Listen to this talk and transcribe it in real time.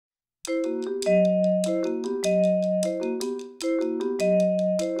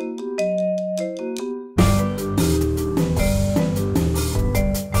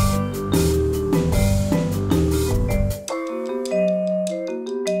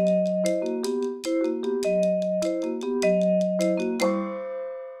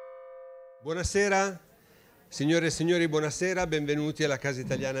Buonasera, signore e signori, buonasera, benvenuti alla Casa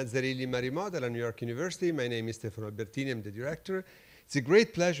Italiana Zerilli-Marimò della New York University. My name is Stefano Albertini, I'm the director. It's a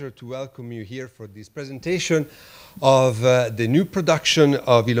great pleasure to welcome you here for this presentation of the new production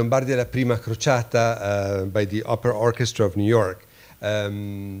of I Lombardi alla Prima Crociata by the Opera Orchestra of New York.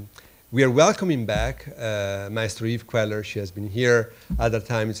 We are welcoming back Maestro Eve Queler. She has been here other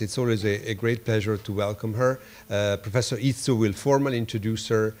times. It's always a great pleasure to welcome her. Professor Izzo will formally introduce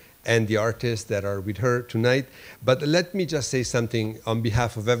her and the artists that are with her tonight. But let me just say something on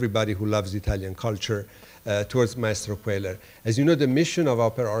behalf of everybody who loves Italian culture towards Maestro Queler. As you know, the mission of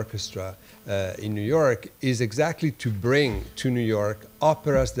Opera Orchestra in New York is exactly to bring to New York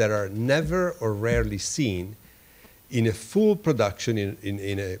operas that are never or rarely seen in a full production,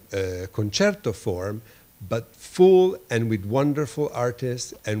 in a concerto form, but full and with wonderful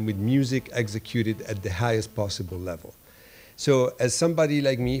artists and with music executed at the highest possible level. So as somebody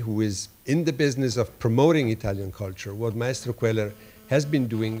like me who is in the business of promoting Italian culture, what Maestro Queler has been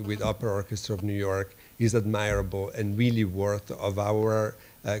doing with Opera Orchestra of New York is admirable and really worth of our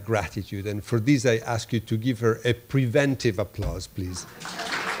gratitude. And for this, I ask you to give her a preventive applause, please.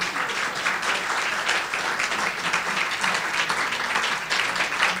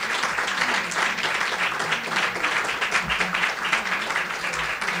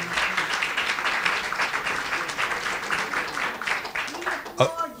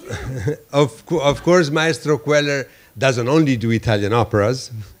 Of course, Maestro Queler doesn't only do Italian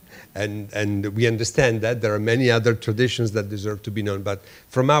operas, and we understand that there are many other traditions that deserve to be known, but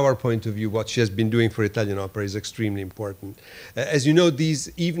from our point of view, what she has been doing for Italian opera is extremely important. As you know,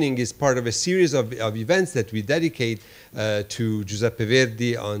 this evening is part of a series of events that we dedicate to Giuseppe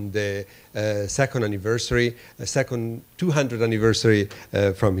Verdi on the second 200th anniversary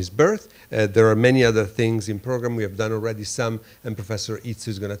from his birth. There are many other things in program. We have done already some, and Professor Izzo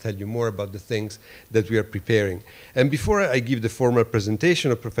is going to tell you more about the things that we are preparing. And before I give the formal presentation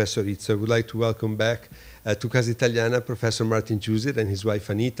of Professor Izzo, I would like to welcome back to Casa Italiana Professor Martin Ciusit and his wife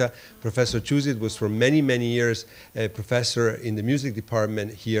Anita. Professor Ciusit was for many, many years a professor in the music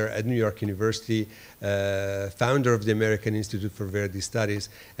department here at New York University, founder of the American Institute for Verdi Studies,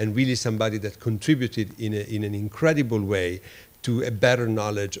 and really somebody that contributed in an incredible way to a better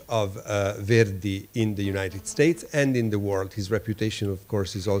knowledge of Verdi in the United States and in the world. His reputation, of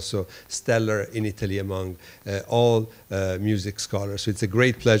course, is also stellar in Italy among all music scholars. So it's a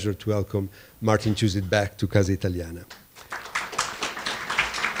great pleasure to welcome Martin Ciusit back to Casa Italiana.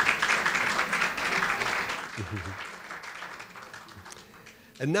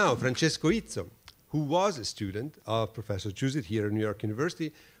 And now, Francesco Izzo, who was a student of Professor Ciusit here at New York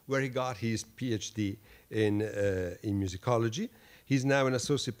University, where he got his PhD in musicology. He's now an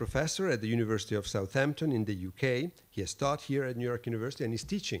associate professor at the University of Southampton in the UK. He has taught here at New York University, and he's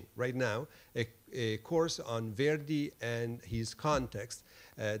teaching right now a course on Verdi and his context.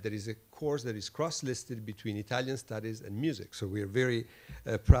 That is a course that is cross-listed between Italian studies and music. So we are very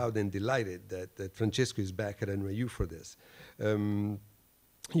proud and delighted that Francesco is back at NYU for this.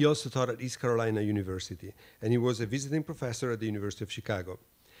 He also taught at East Carolina University, and he was a visiting professor at the University of Chicago.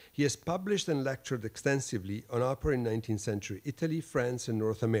 He has published and lectured extensively on opera in 19th century Italy, France, and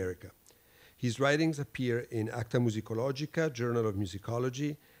North America. His writings appear in Acta Musicologica, Journal of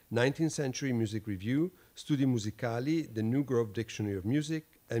Musicology, 19th Century Music Review, Studi Musicali, the New Grove Dictionary of Music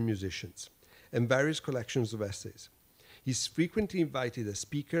and Musicians, and various collections of essays. He's frequently invited as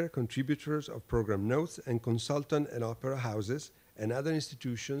speaker, contributors of program notes, and consultant at opera houses and other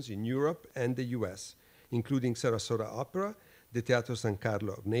institutions in Europe and the US, including Sarasota Opera, the Teatro San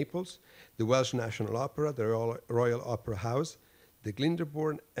Carlo of Naples, the Welsh National Opera, the Royal Opera House, the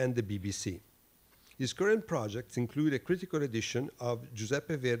Glyndebourne, and the BBC. His current projects include a critical edition of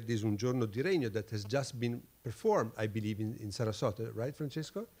Giuseppe Verdi's Un giorno di regno that has just been performed, I believe, in Sarasota, right,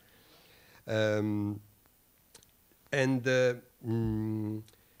 Francesco? And the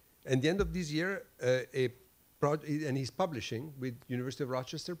end of this year, and he's publishing with University of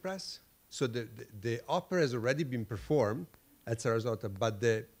Rochester Press. So the opera has already been performed at Sarasota, but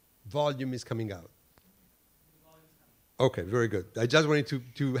the volume is coming out. Okay, very good. I just wanted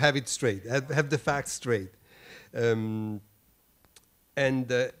to have it straight, have the facts straight. And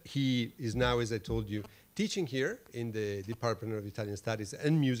he is now, as I told you, teaching here in the Department of Italian Studies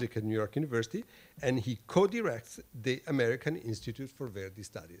and Music at New York University, and he co-directs the American Institute for Verdi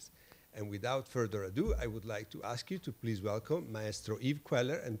Studies. And without further ado, I would like to ask you to please welcome Maestro Eve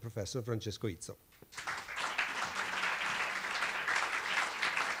Queller and Professor Francesco Izzo.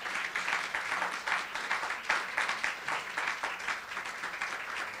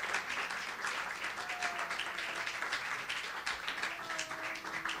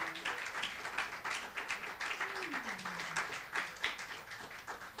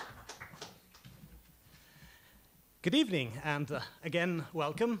 Good evening, and again,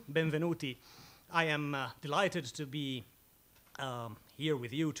 welcome, benvenuti. I am delighted to be here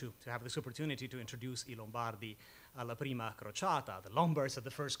with you to have this opportunity to introduce I Lombardi alla Prima Crociata, the Lombards at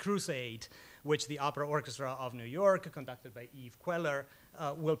the First Crusade, which the Opera Orchestra of New York, conducted by Eve Queller,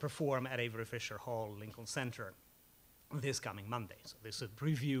 will perform at Avery Fisher Hall, Lincoln Center, this coming Monday. So this is a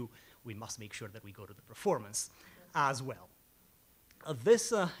preview. We must make sure that we go to the performance as well.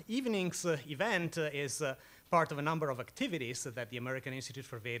 This evening's event is part of a number of activities that the American Institute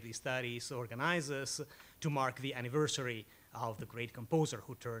for Verdi Studies organizes to mark the anniversary of the great composer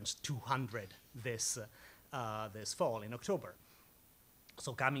who turns 200 this fall in October.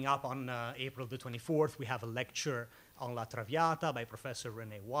 So coming up on April the 24th, we have a lecture on La Traviata by Professor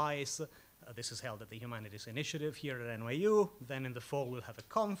René Weiss. This is held at the Humanities Initiative here at NYU. Then in the fall, we'll have a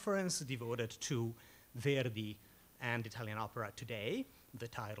conference devoted to Verdi and Italian opera today. The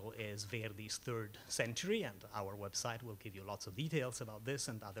title is Verdi's Third Century, and our website will give you lots of details about this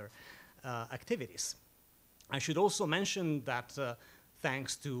and other activities. I should also mention that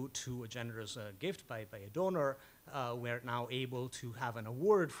thanks to a generous gift by a donor, we're now able to have an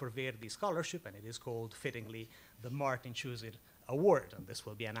award for Verdi scholarship, and it is called, fittingly, the Martin Chusid Award, and this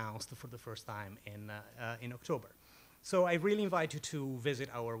will be announced for the first time in October. So I really invite you to visit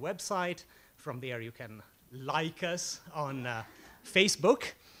our website. From there you can like us on Facebook,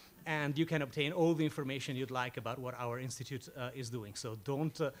 and you can obtain all the information you'd like about what our institute is doing. So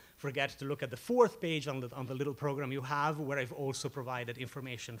don't forget to look at the fourth page on the little program you have, where I've also provided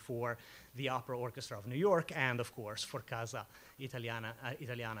information for the Opera Orchestra of New York and, of course, for Casa, Italiana,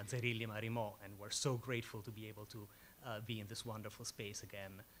 Zerilli-Marimò. And we're so grateful to be able to be in this wonderful space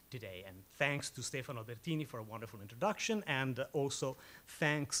again today. And thanks to Stefano Bertini for a wonderful introduction, and also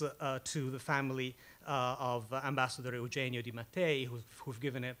thanks to the family of Ambassador Eugenio Di Mattei, who've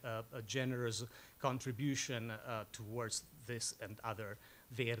given it a generous contribution towards this and other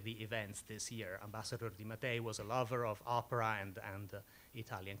Verdi events this year. Ambassador Di Mattei was a lover of opera and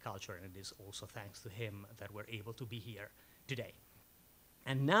Italian culture, and it is also thanks to him that we're able to be here today.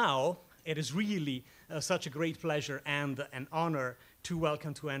 And now, it is really such a great pleasure and an honor to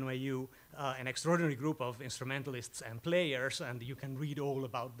welcome to NYU an extraordinary group of instrumentalists and players, and you can read all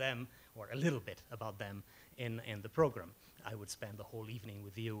about them, or a little bit about them, in the program. I would spend the whole evening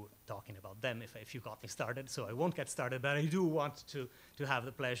with you talking about them if you got me started, so I won't get started, but I do want to have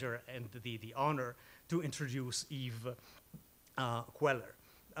the pleasure and the honor to introduce Eve Queller.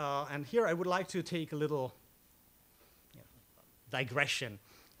 And here I would like to take a little digression.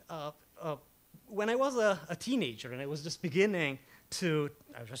 When I was a teenager and I was just beginning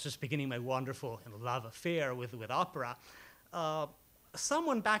my wonderful love affair with opera,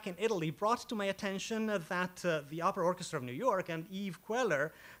 someone back in Italy brought to my attention that the Opera Orchestra of New York and Eve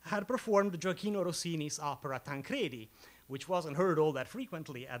Queller had performed Gioachino Rossini's opera Tancredi, which wasn't heard all that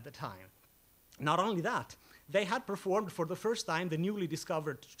frequently at the time. Not only that, they had performed for the first time the newly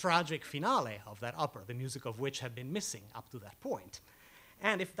discovered tragic finale of that opera, the music of which had been missing up to that point.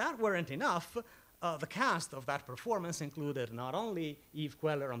 And if that weren't enough, the cast of that performance included not only Eve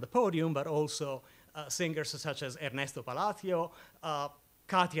Queller on the podium, but also singers such as Ernesto Palacio,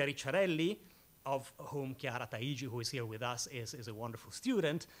 Katia Ricciarelli, of whom Chiara Taigi, who is here with us, is a wonderful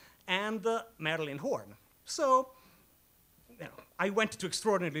student, and Marilyn Horne. So I went to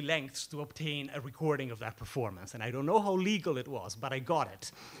extraordinary lengths to obtain a recording of that performance, and I don't know how legal it was, but I got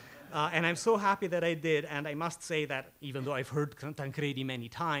it. And I'm so happy that I did, and I must say that even though I've heard Tancredi many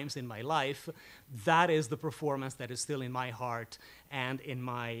times in my life, that is the performance that is still in my heart and in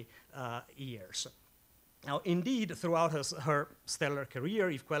my ears. Now, indeed, throughout her stellar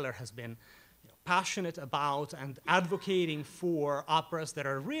career, Eve Queller has been passionate about and advocating for operas that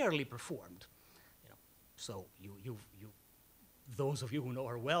are rarely performed. So those of you who know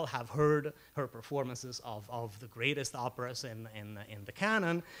her well have heard her performances of the greatest operas in the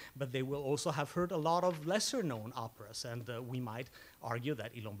canon, but they will also have heard a lot of lesser-known operas, and we might argue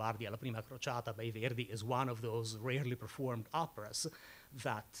that I Lombardi alla Prima Crociata by Verdi is one of those rarely performed operas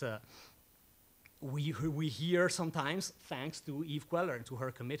that we hear sometimes thanks to Eve Queller and to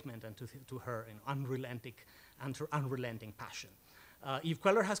her commitment and to her unrelenting passion. Eve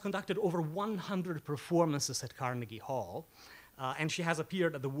Queller has conducted over 100 performances at Carnegie Hall, And she has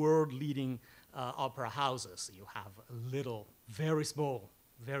appeared at the world-leading opera houses. You have a little, very small,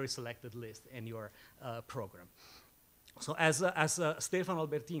 very selected list in your program. So as Stefano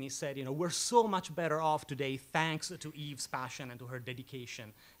Albertini said, we're so much better off today thanks to Eve's passion and to her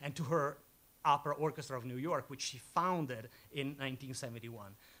dedication and to her opera Orchestra of New York, which she founded in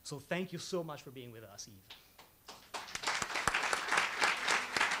 1971. So thank you so much for being with us, Eve.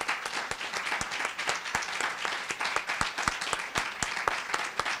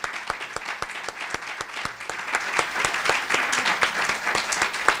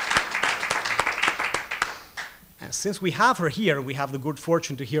 Since we have her here, we have the good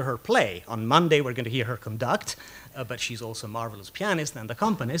fortune to hear her play. On Monday, we're going to hear her conduct, but she's also a marvelous pianist and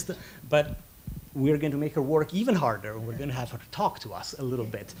accompanist. But we're going to make her work even harder. We're going to have her talk to us a little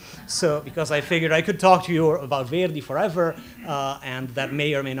bit. So, because I figured I could talk to you about Verdi forever, and that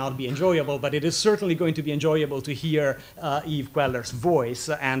may or may not be enjoyable, but it is certainly going to be enjoyable to hear Eve Queller's voice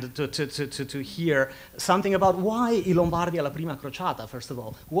and to hear something about why I Lombardi alla Prima Crociata, first of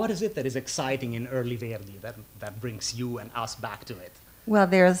all. What is it that is exciting in early Verdi that brings you and us back to it? Well,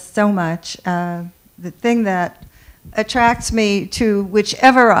 there's so much. The thing that attracts me to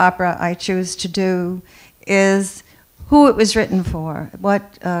whichever opera I choose to do is who it was written for,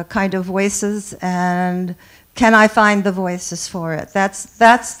 what kind of voices, and can I find the voices for it.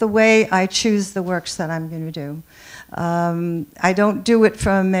 That's the way I choose the works that I'm going to do. I don't do it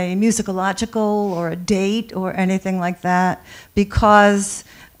from a musicological or a date or anything like that, because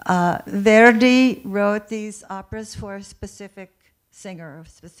Verdi wrote these operas for a specific singer, a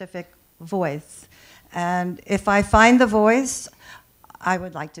specific voice. And if I find the voice, I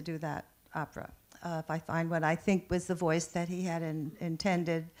would like to do that opera. If I find what I think was the voice that he had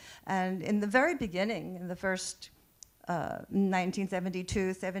intended. And in the very beginning, in the first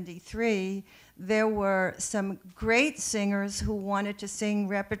 1972, 73, there were some great singers who wanted to sing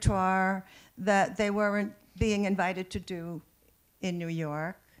repertoire that they weren't being invited to do in New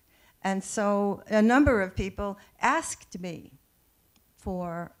York. And so a number of people asked me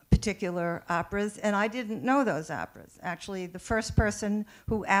for particular operas, and I didn't know those operas. Actually, the first person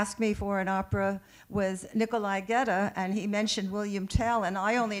who asked me for an opera was Nikolai Gedda, and he mentioned William Tell, and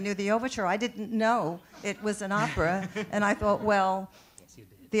I only knew the overture. I didn't know it was an opera, and I thought, well,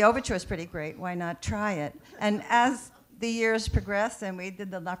 the overture is pretty great, why not try it? And as the years progressed, and we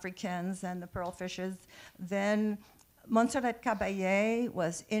did the L'Africaines and the Pearl Fishers, then Montserrat Caballé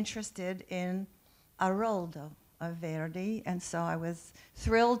was interested in Aroldo of Verdi, and so I was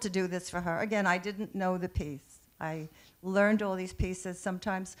thrilled to do this for her. Again, I didn't know the piece. I learned all these pieces,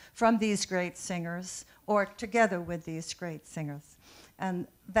 sometimes from these great singers, or together with these great singers. And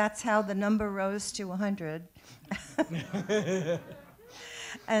that's how the number rose to 100.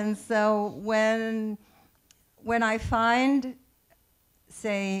 And so when I find,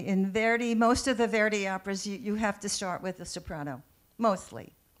 say, in Verdi, most of the Verdi operas, you have to start with the soprano.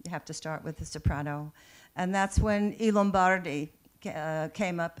 Mostly, you have to start with the soprano. And that's when I Lombardi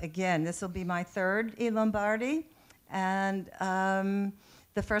came up again. This will be my third I Lombardi. And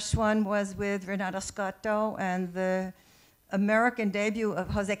the first one was with Renato Scotto, and the American debut of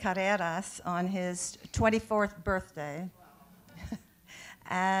Jose Carreras on his 24th birthday.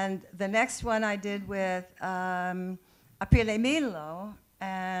 And the next one I did with Aprile Milo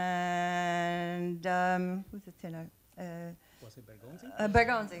and who's the tenor? Was it Bergonzi?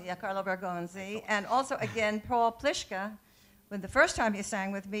 Bergonzi, yeah, Carlo Bergonzi. And also, again, Paul Pliszka. When the first time he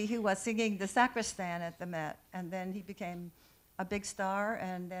sang with me, he was singing the Sacristan at the Met. And then he became a big star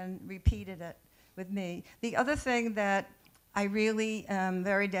and then repeated it with me. The other thing that I really am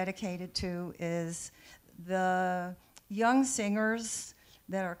very dedicated to is the young singers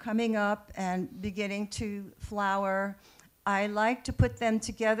that are coming up and beginning to flower. I like to put them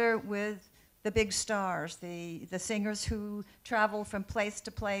together with the big stars, the singers who travel from place to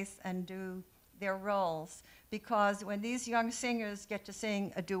place and do their roles. Because when these young singers get to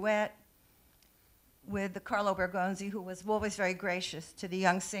sing a duet with the Carlo Bergonzi, who was always very gracious to the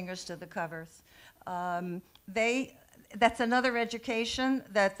young singers, to the covers, that's another education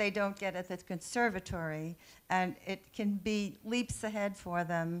that they don't get at the conservatory, and it can be leaps ahead for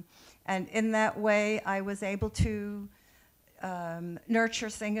them. And in that way, I was able to nurture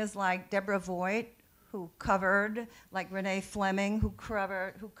singers like Deborah Voigt, who covered, like Renee Fleming, who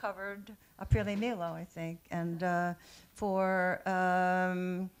covered Aprile Milo, I think. And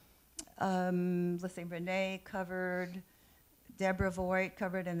let's see, Renee covered, Deborah Voigt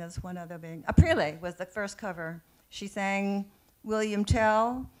covered, and there's one other being. Aprile was the first cover. She sang William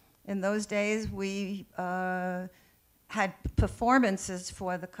Tell. In those days, we had performances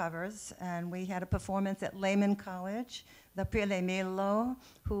for the covers, and we had a performance at Lehman College the Pile Milo,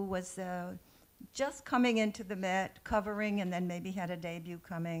 who was just coming into the Met, covering, and then maybe had a debut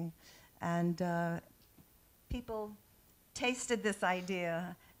coming. And people tasted this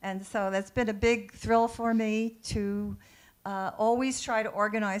idea. And so that's been a big thrill for me to always try to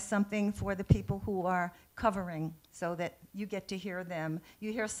organize something for the people who are covering so that you get to hear them.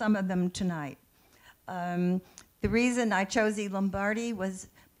 You hear some of them tonight. The reason I chose I Lombardi was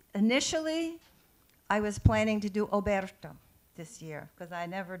initially I was planning to do Oberto this year because I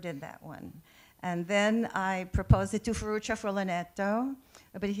never did that one. And then I proposed it to Ferruccio Furlanetto,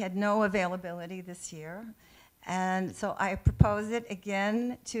 but he had no availability this year. And so I proposed it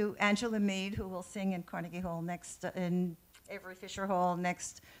again to Angela Mead, who will sing in Carnegie Hall in Avery Fisher Hall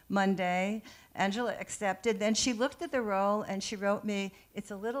next Monday. Angela accepted. Then she looked at the role and she wrote me,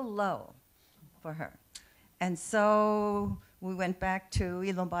 it's a little low for her. And so we went back to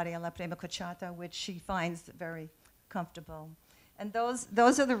I Lombardi alla Prima Crociata, which she finds very comfortable. And those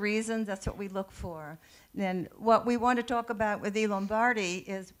are the reasons, that's what we look for. And what we want to talk about with I Lombardi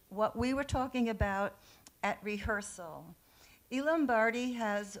is what we were talking about at rehearsal. I Lombardi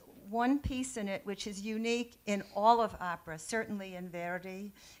has one piece in it which is unique in all of opera, certainly in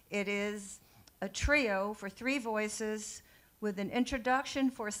Verdi. It is a trio for 3 voices with an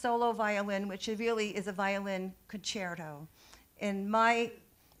introduction for solo violin, which really is a violin concerto. In my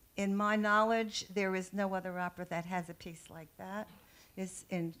knowledge, there is no other opera that has a piece like that. It's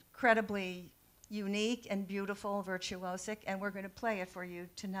incredibly unique and beautiful, virtuosic, and we're going to play it for you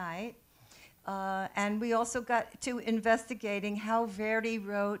tonight. And we also got to investigating how Verdi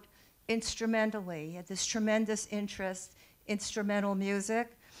wrote instrumentally. He had this tremendous interest in instrumental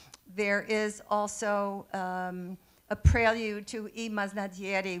music. There is also a prelude to I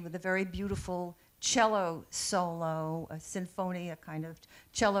Masnadieri with a very beautiful cello solo, a sinfonia kind of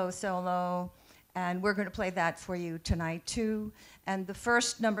cello solo, and we're going to play that for you tonight too. And the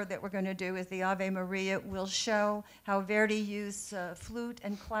first number that we're going to do is the Ave Maria. Will show how Verdi used flute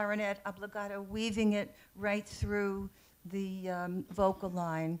and clarinet obbligato, weaving it right through the vocal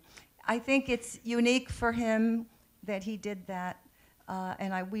line. I think it's unique for him that he did that,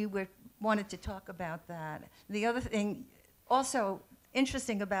 and we wanted to talk about that. The other thing also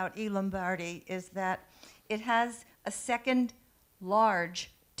interesting about I Lombardi is that it has a second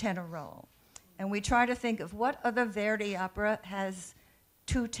large tenor role. And we try to think of what other Verdi opera has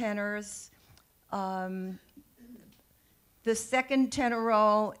 2 tenors. The second tenor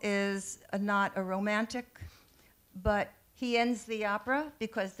role is not a romantic, but he ends the opera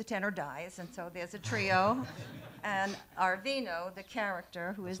because the tenor dies, and so there's a trio. And Arvino, the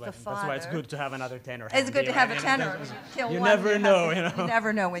character, who is the father. That's why it's good to have another tenor. It's good to have a tenor. You never know, you know. You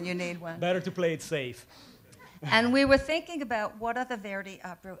never know when you need one. Better to play it safe. And we were thinking about what other Verdi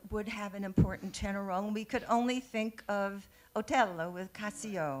opera would have an important tenor role, and we could only think of Otello with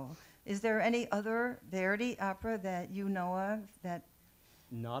Cassio. Is there any other Verdi opera that you know of that?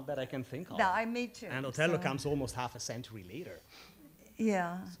 Not that I can think of. No, me too. And Otello comes almost half a century later.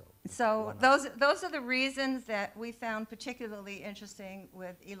 Yeah. So those are the reasons that we found particularly interesting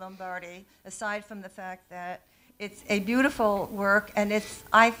with I Lombardi, aside from the fact that it's a beautiful work and it's,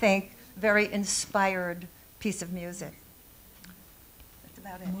 I think, very inspired piece of music. That's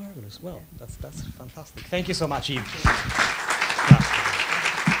about it. Marvelous. Well, that's fantastic. Thank you so much, Eve.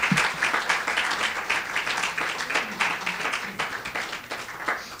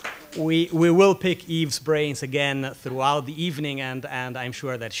 We will pick Eve's brains again throughout the evening, and I'm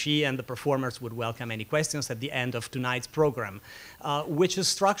sure that she and the performers would welcome any questions at the end of tonight's program, which is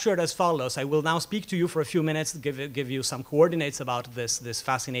structured as follows. I will now speak to you for a few minutes, give you some coordinates about this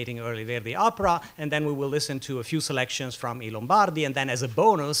fascinating early Verdi opera, and then we will listen to a few selections from I Lombardi, and then as a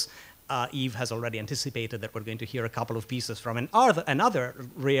bonus, Eve has already anticipated that we're going to hear a couple of pieces from another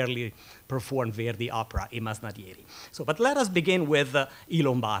rarely performed Verdi opera, I Masnadieri. But let us begin with I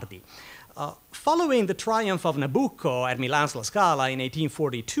Lombardi. Following the triumph of Nabucco at Milan's La Scala in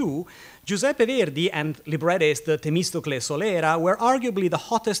 1842, Giuseppe Verdi and librettist Temistocle Solera were arguably the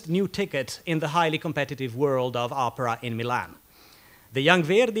hottest new ticket in the highly competitive world of opera in Milan. The young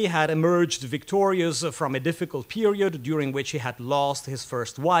Verdi had emerged victorious from a difficult period during which he had lost his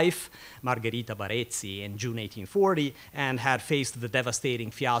first wife, Margherita Barezzi, in June 1840, and had faced the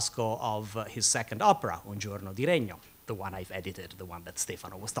devastating fiasco of his second opera, Un giorno di regno, the one I've edited, the one that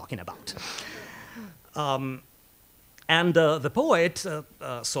Stefano was talking about. And the poet,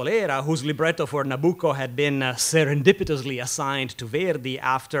 Solera, whose libretto for Nabucco had been serendipitously assigned to Verdi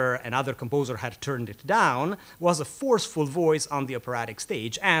after another composer had turned it down, was a forceful voice on the operatic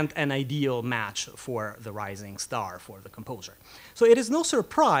stage and an ideal match for the rising star, for the composer. So it is no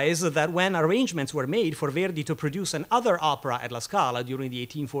surprise that when arrangements were made for Verdi to produce another opera at La Scala during the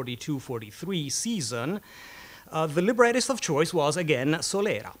 1842-43 season, the librettist of choice was again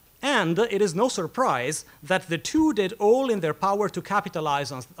Solera. And it is no surprise that the two did all in their power to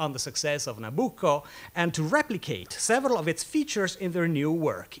capitalize on the success of Nabucco and to replicate several of its features in their new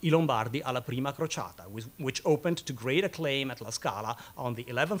work, I Lombardi alla Prima Crociata, which opened to great acclaim at La Scala on the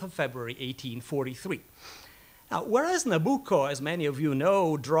 11th of February, 1843. Now, whereas Nabucco, as many of you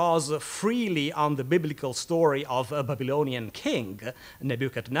know, draws freely on the biblical story of a Babylonian king,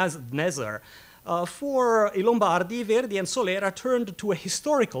 Nebuchadnezzar, for I Lombardi, Verdi and Solera turned to a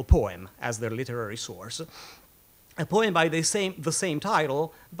historical poem as their literary source, a poem by the same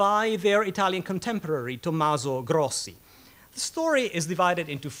title by their Italian contemporary Tommaso Grossi. The story is divided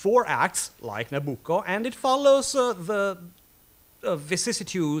into 4 acts, like Nabucco, and it follows the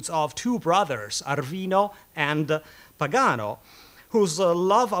vicissitudes of 2 brothers, Arvino and Pagano, whose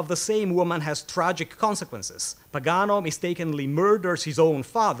love of the same woman has tragic consequences. Pagano mistakenly murders his own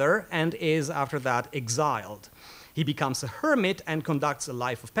father and is, after that, exiled. He becomes a hermit and conducts a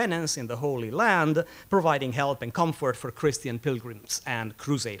life of penance in the Holy Land, providing help and comfort for Christian pilgrims and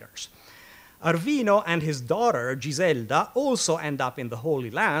crusaders. Arvino and his daughter, Giselda, also end up in the Holy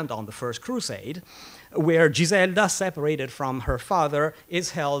Land on the First Crusade, where Giselda, separated from her father,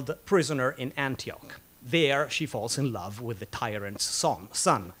 is held prisoner in Antioch. There, she falls in love with the tyrant's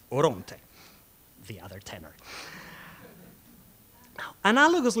son, Oronte, the other tenor.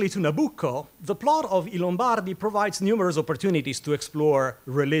 Analogously to Nabucco, the plot of I Lombardi provides numerous opportunities to explore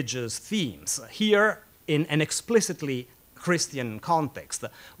religious themes, here in an explicitly Christian context.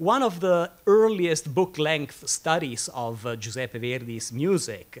 One of the earliest book-length studies of Giuseppe Verdi's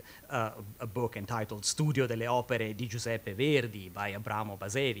music, a book entitled Studio delle opere di Giuseppe Verdi by Abramo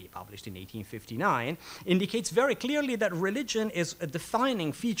Basevi, published in 1859, indicates very clearly that religion is a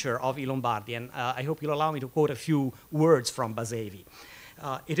defining feature of I Lombardi, and I hope you'll allow me to quote a few words from Basevi.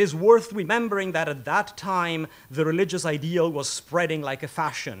 It is worth remembering that at that time, the religious ideal was spreading like a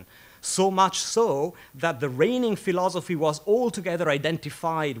fashion, so much so that the reigning philosophy was altogether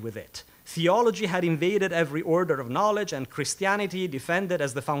identified with it. Theology had invaded every order of knowledge, and Christianity, defended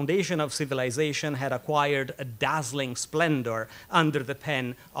as the foundation of civilization, had acquired a dazzling splendor under the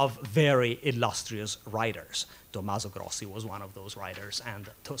pen of very illustrious writers. Tommaso Grossi was one of those writers, and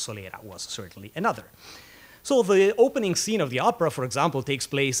Solera was certainly another. So the opening scene of the opera, for example, takes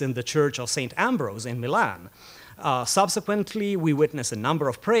place in the Church of St. Ambrose in Milan. Subsequently, we witness a number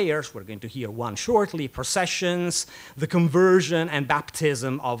of prayers. We're going to hear one shortly, processions, the conversion and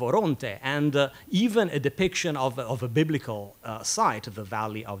baptism of Oronte, and even a depiction of a biblical site, the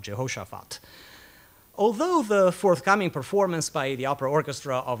Valley of Jehoshaphat. Although the forthcoming performance by the Opera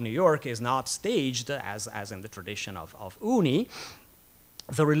Orchestra of New York is not staged, as in the tradition of Uni,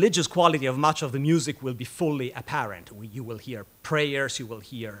 the religious quality of much of the music will be fully apparent. You will hear prayers, you will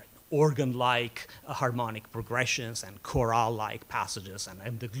hear organ-like harmonic progressions and chorale-like passages,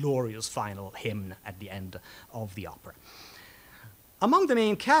 and the glorious final hymn at the end of the opera. Among the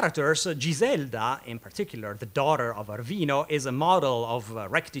main characters, Giselda, in particular, the daughter of Arvino, is a model of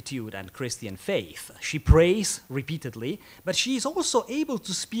rectitude and Christian faith. She prays repeatedly, but she is also able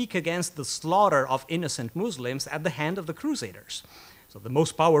to speak against the slaughter of innocent Muslims at the hand of the Crusaders. So the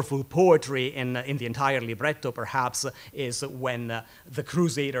most powerful poetry in the entire libretto, perhaps, is when the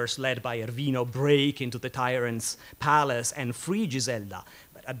Crusaders, led by Arvino, break into the tyrant's palace and free Giselda.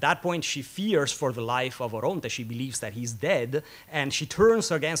 But at that point, she fears for the life of Oronte. She believes that he's dead, and she turns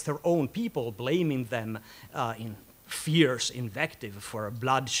against her own people, blaming them in fierce invective for a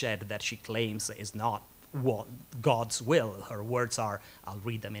bloodshed that she claims is not God's will. Her words are, I'll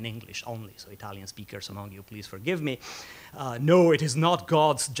read them in English only, so Italian speakers among you, please forgive me. No, it is not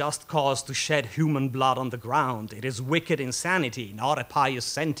God's just cause to shed human blood on the ground. It is wicked insanity, not a pious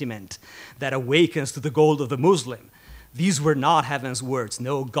sentiment that awakens to the gold of the Muslim. These were not heaven's words.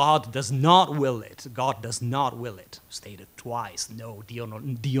 No, God does not will it. God does not will it. Stated twice. No, Dio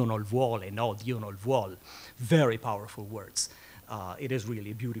non vuole. No, Dio non vuole. Very powerful words. It is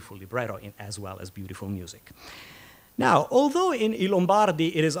really a beautiful libretto as well as beautiful music. Now, although in I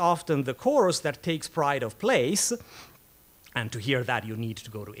Lombardi it is often the chorus that takes pride of place, and to hear that you need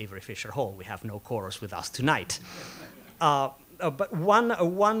to go to Avery Fisher Hall. We have no chorus with us tonight. But one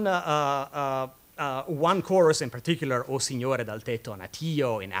one chorus in particular, O Signore dal tetto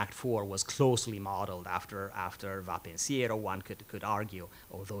natio, in Act 4, was closely modeled after Va Pensiero, one could argue,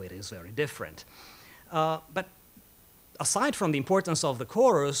 although it is very different. But aside from the importance of the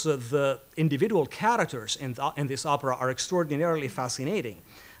chorus, the individual characters in this opera are extraordinarily fascinating.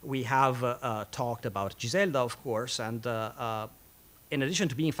 We have talked about Giselda, of course, and in addition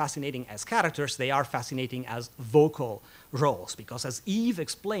to being fascinating as characters, they are fascinating as vocal roles, because as Eve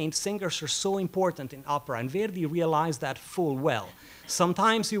explained, singers are so important in opera, and Verdi realized that full well.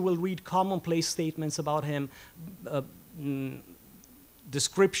 Sometimes you will read commonplace statements about him,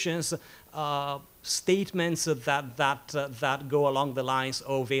 descriptions, statements that go along the lines,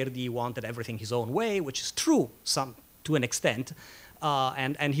 oh, Verdi wanted everything his own way, which is true to an extent,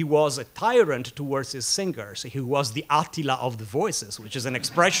 and he was a tyrant towards his singers. He was the Attila of the voices, which is an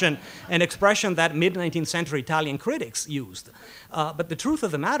expression that mid-19th century Italian critics used. But the truth of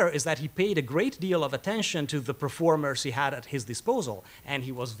the matter is that he paid a great deal of attention to the performers he had at his disposal, and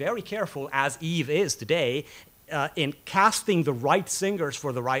he was very careful, as Eve is today, in casting the right singers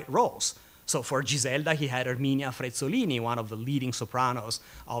for the right roles. So for Giselda, he had Erminia Frezzolini, one of the leading sopranos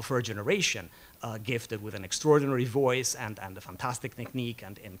of her generation, gifted with an extraordinary voice and a fantastic technique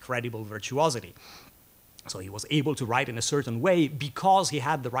and incredible virtuosity. So he was able to write in a certain way because he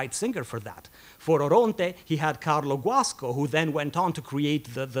had the right singer for that. For Oronte, he had Carlo Guasco, who then went on to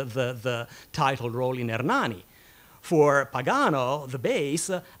create the title role in Hernani. For Pagano, the bass,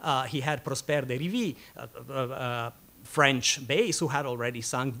 he had Prosper de Rivy, French bass, who had already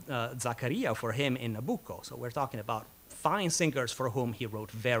sung Zaccaria for him in Nabucco. So we're talking about fine singers for whom he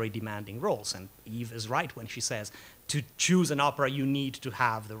wrote very demanding roles. And Eve is right when she says, to choose an opera, you need to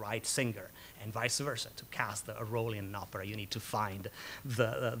have the right singer, and vice versa. To cast a role in an opera, you need to find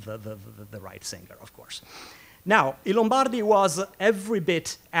the right singer, of course. Now, I Lombardi was every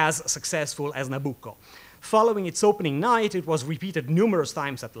bit as successful as Nabucco. Following its opening night, it was repeated numerous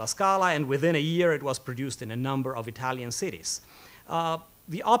times at La Scala, and within a year, it was produced in a number of Italian cities.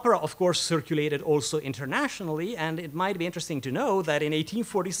 The opera, of course, circulated also internationally, and it might be interesting to know that in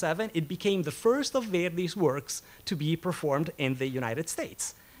 1847, it became the first of Verdi's works to be performed in the United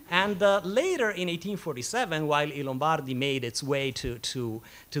States. And later in 1847, while I Lombardi made its way to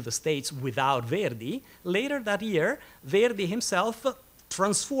the States without Verdi, later that year, Verdi himself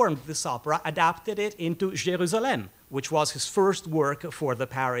transformed this opera, adapted it into Jérusalem, which was his first work for the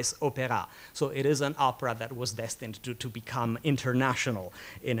Paris Opéra. So it is an opera that was destined to become international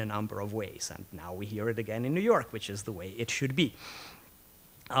in a number of ways. And now we hear it again in New York, which is the way it should be.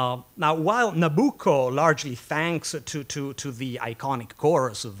 Now, while Nabucco, largely thanks to the iconic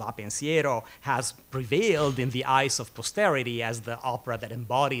chorus of Va Pensiero, has prevailed in the eyes of posterity as the opera that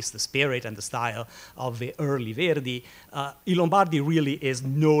embodies the spirit and the style of the early Verdi, I Lombardi really is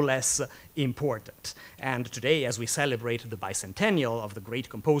no less important. And today, as we celebrate the bicentennial of the great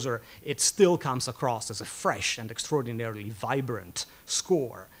composer, it still comes across as a fresh and extraordinarily vibrant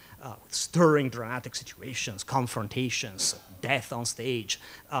score. With stirring dramatic situations, confrontations, death on stage,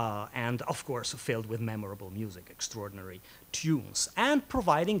 and of course filled with memorable music, extraordinary tunes, and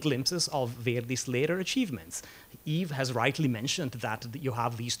providing glimpses of Verdi's later achievements. Eve has rightly mentioned that you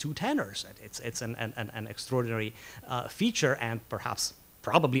have these two tenors. It's an extraordinary feature, and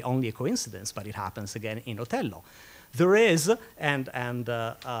probably only a coincidence, but it happens again in Otello. There is, and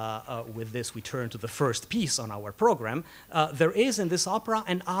with this we turn to the first piece on our program, there is in this opera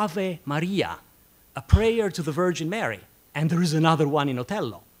an Ave Maria, a prayer to the Virgin Mary, and there is another one in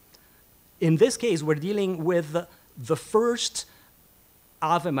Otello. In this case, we're dealing with the first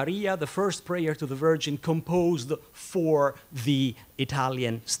Ave Maria, the first prayer to the Virgin composed for the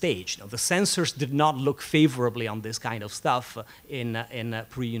Italian stage. Now, the censors did not look favorably on this kind of stuff in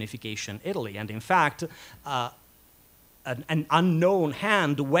pre-unification Italy, and in fact, an unknown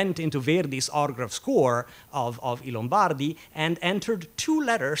hand went into Verdi's autograph score of I Lombardi and entered two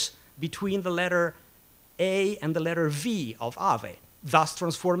letters between the letter A and the letter V of Ave, thus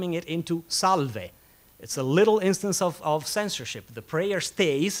transforming it into Salve. It's a little instance of censorship. The prayer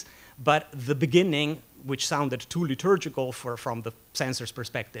stays, but the beginning, which sounded too liturgical from the censor's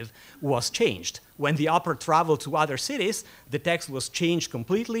perspective, was changed. When the opera traveled to other cities, the text was changed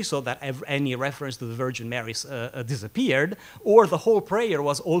completely so that any reference to the Virgin Mary disappeared, or the whole prayer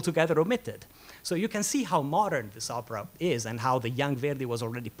was altogether omitted. So you can see how modern this opera is and how the young Verdi was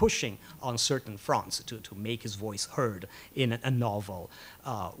already pushing on certain fronts to make his voice heard in a novel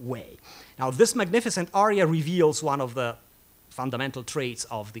way. Now, this magnificent aria reveals one of the fundamental traits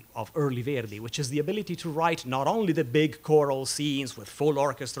of early Verdi, which is the ability to write not only the big choral scenes with full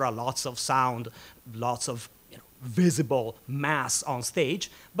orchestra, lots of sound, lots of visible mass on stage,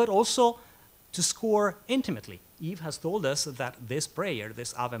 but also to score intimately. Eve has told us that this prayer,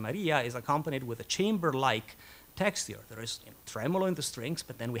 this Ave Maria, is accompanied with a chamber-like texture. There is tremolo in the strings,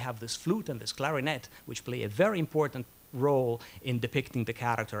 but then we have this flute and this clarinet, which play a very important role in depicting the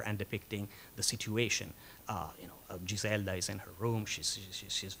character and depicting the situation. Giselda is in her room.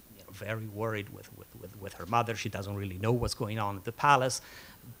 She's very worried with her mother. She doesn't really know what's going on at the palace.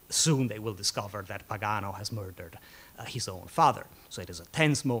 Soon they will discover that Pagano has murdered his own father. So it is a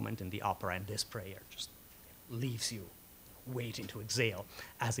tense moment in the opera, and this prayer just leaves you waiting to exhale,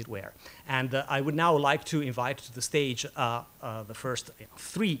 as it were. And I would now like to invite to the stage the first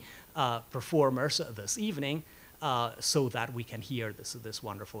three performers this evening, so that we can hear this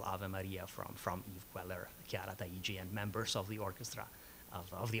wonderful Ave Maria from Eve Queller, Chiara Taigi, and members of the orchestra,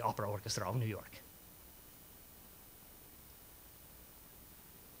 of the Opera Orchestra of New York.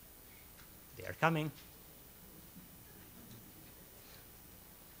 They are coming.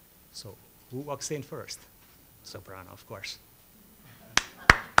 So who walks in first? Soprano, of course.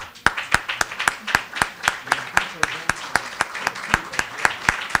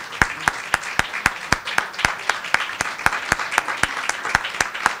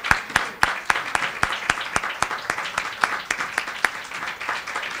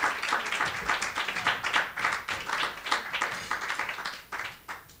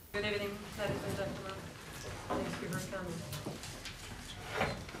 Good evening, ladies and gentlemen. Thank you for coming.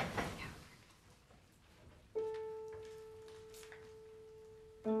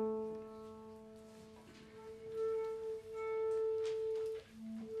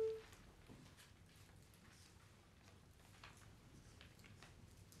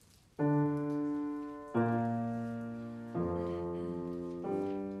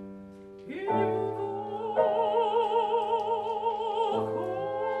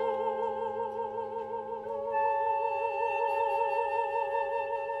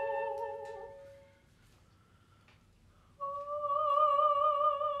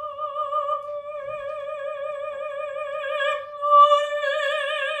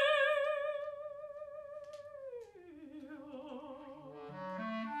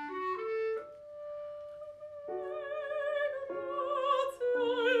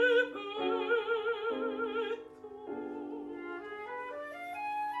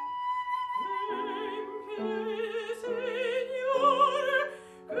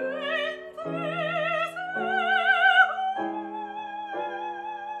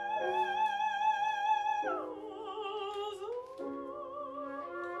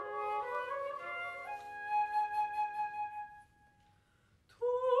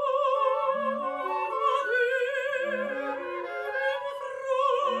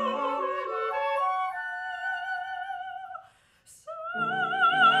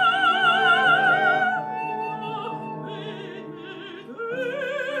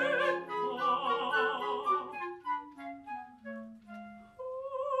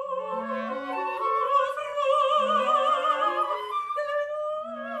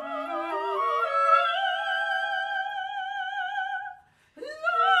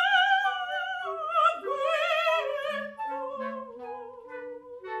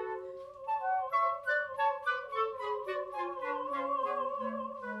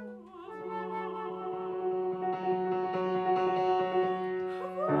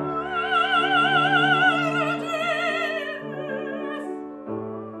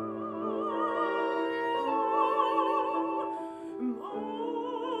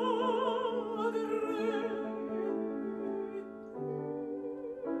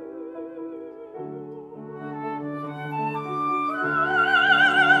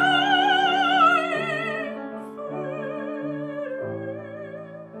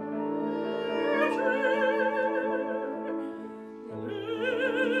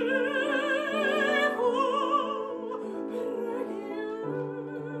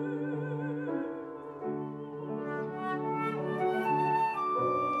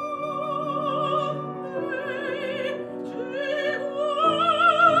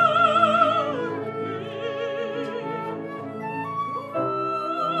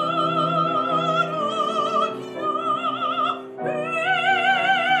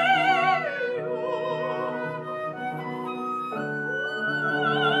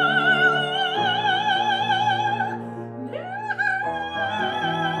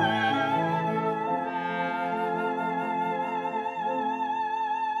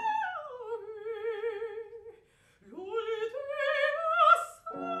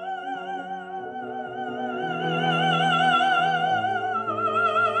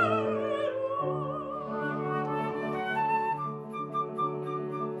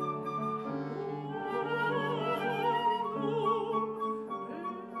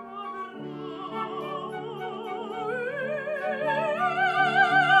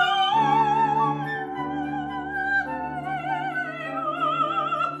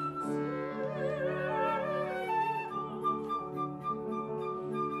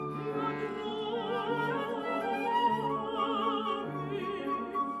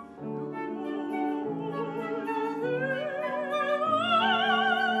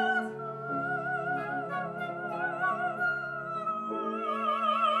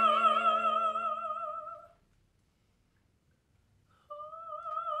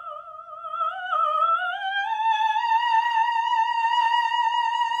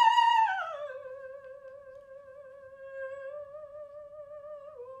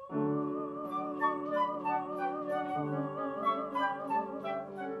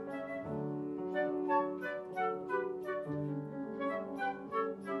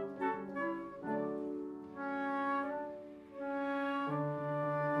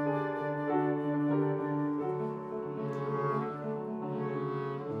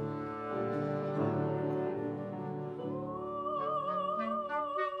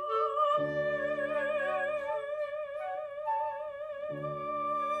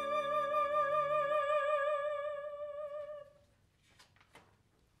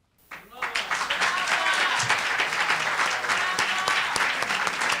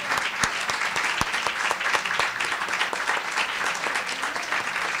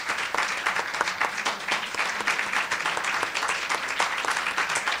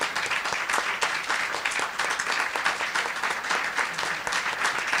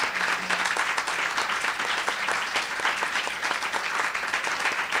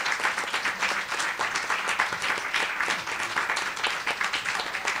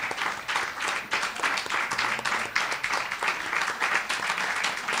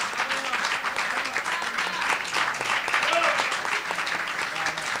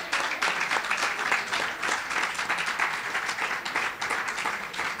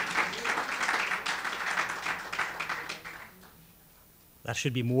 that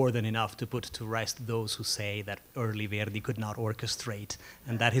should be more than enough to put to rest those who say that early Verdi could not orchestrate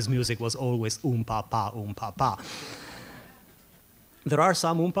and that his music was always pa, pa. There are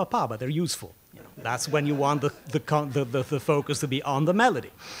some pa, but they're useful. You know, that's when you want the focus to be on the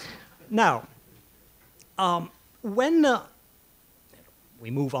melody. Now, when we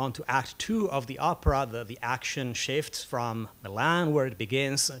move on to Act 2 of the opera, the action shifts from Milan, where it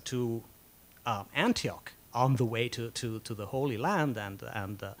begins, to Antioch, on the way to the Holy Land,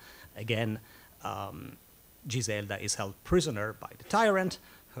 and again, Giselda is held prisoner by the tyrant.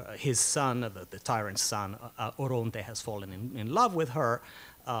 His son, the tyrant's son, Oronte, has fallen in love with her,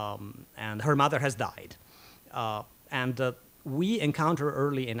 and her mother has died. We encounter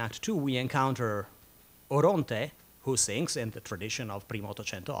early in Act 2, we encounter Oronte, who sings in the tradition of primo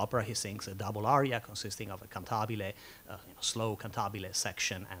Ottocento opera. He sings a double aria consisting of a cantabile, slow cantabile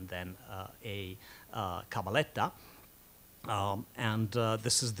section, and then a cabaletta.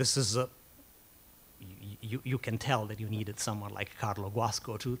 This is you can tell that you needed someone like Carlo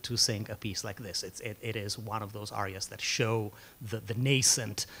Guasco to sing a piece like this. It is one of those arias that show the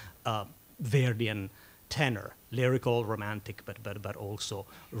nascent Verdian tenor, lyrical, romantic, but also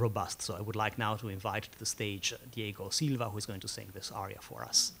robust. So I would like now to invite to the stage Diego Silva, who is going to sing this aria for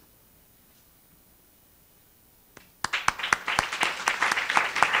us.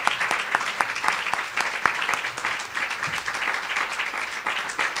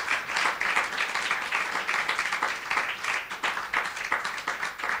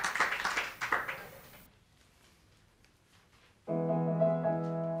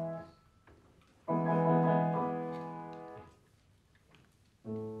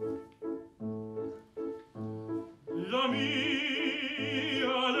 La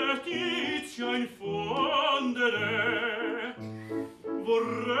mia letizia infondere,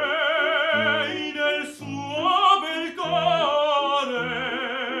 vorrei nel suo bel cuore,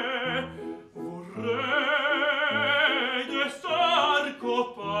 vorrei destar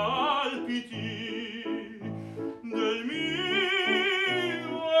copalpiti del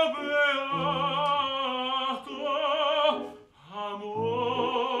mio beato amore.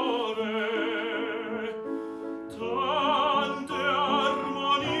 Tante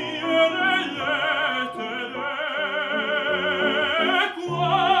armonie nell'etere,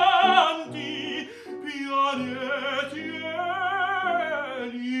 quanti pianeti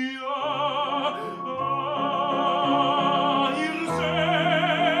egli ha, il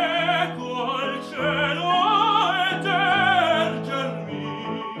seco al cielo etergermi,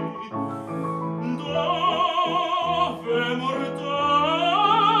 dove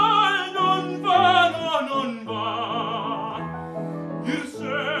mortal non va, non va. Il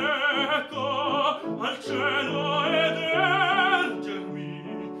seco al cielo ed ergermi,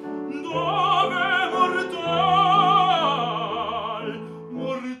 dove mortal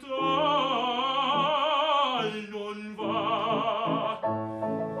non va.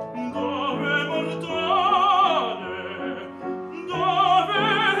 Dove mortale, dove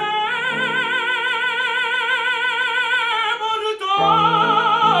mortal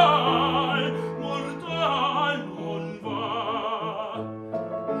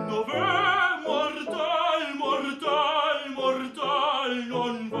non va. Dove mortal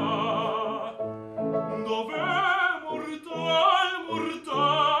non va. Dove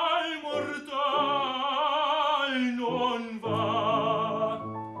mortal non va.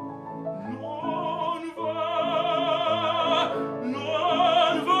 Non va,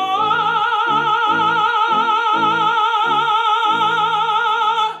 non va.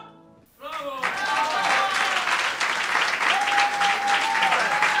 Bravo!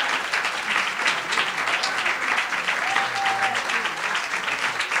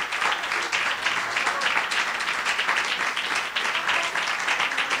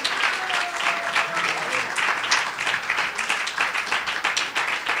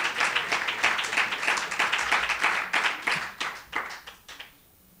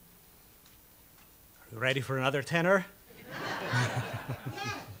 Ready for another tenor?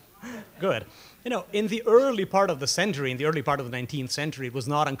 Good. You know, in the early part of the century, in the early part of the 19th century, it was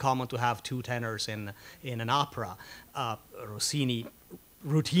not uncommon to have two tenors in an opera. Rossini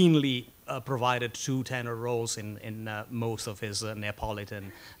routinely provided two tenor roles in most of his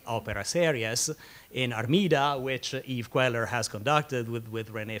Neapolitan opera series. In Armida, which Eve Queller has conducted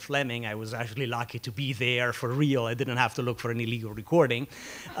with René Fleming, I was actually lucky to be there for real. I didn't have to look for an illegal recording.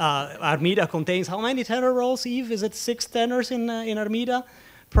 Armida contains how many tenor roles, Eve? Is it 6 tenors in Armida?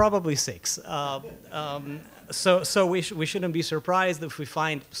 Probably 6. So we shouldn't be surprised if we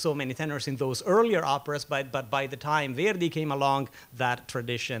find so many tenors in those earlier operas, but by the time Verdi came along, that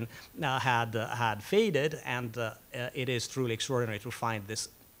tradition had faded, and it is truly extraordinary to find this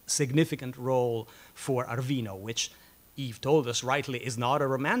significant role for Arvino, which Eve told us rightly is not a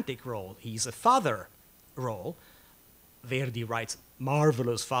romantic role. He's a father role. Verdi writes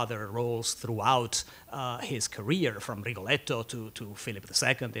marvelous father roles throughout his career, from Rigoletto to Philip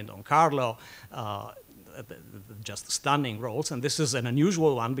II in Don Carlo, just stunning roles. And this is an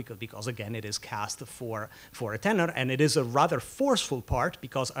unusual one because again, it is cast for a tenor, and it is a rather forceful part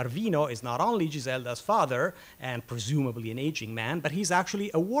because Arvino is not only Giselda's father and presumably an aging man, but he's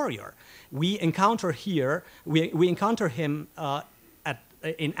actually a warrior. We encounter him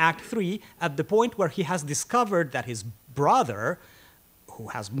in Act 3 at the point where he has discovered that his brother, who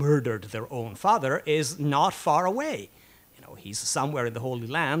has murdered their own father, is not far away. You know, he's somewhere in the Holy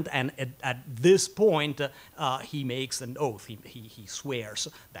Land, and at this point, he makes an oath. He swears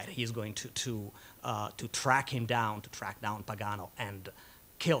that he's going to track him down, to track down Pagano and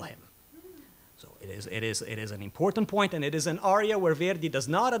kill him. So it is an important point, and it is an aria where Verdi does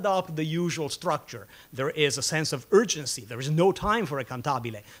not adopt the usual structure. There is a sense of urgency. There is no time for a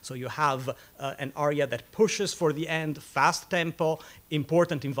cantabile. So you have an aria that pushes for the end, fast tempo,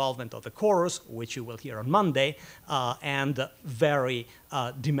 important involvement of the chorus, which you will hear on Monday, and very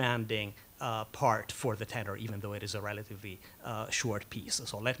demanding part for the tenor, even though it is a relatively short piece.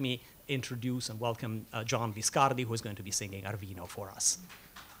 So let me introduce and welcome John Viscardi, who is going to be singing Arvino for us.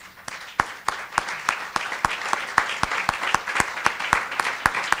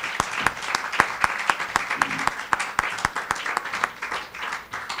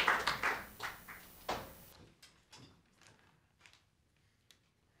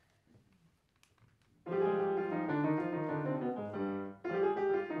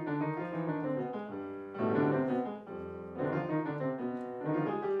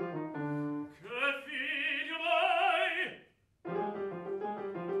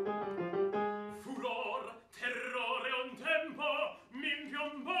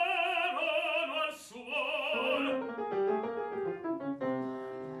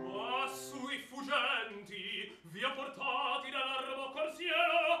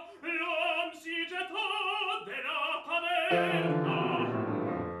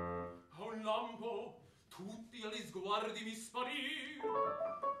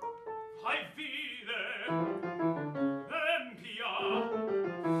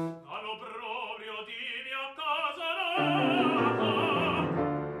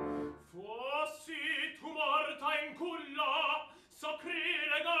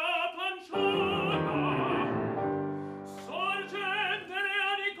 Sorgente ne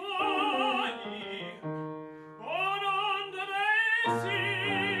aniquai, o non dovei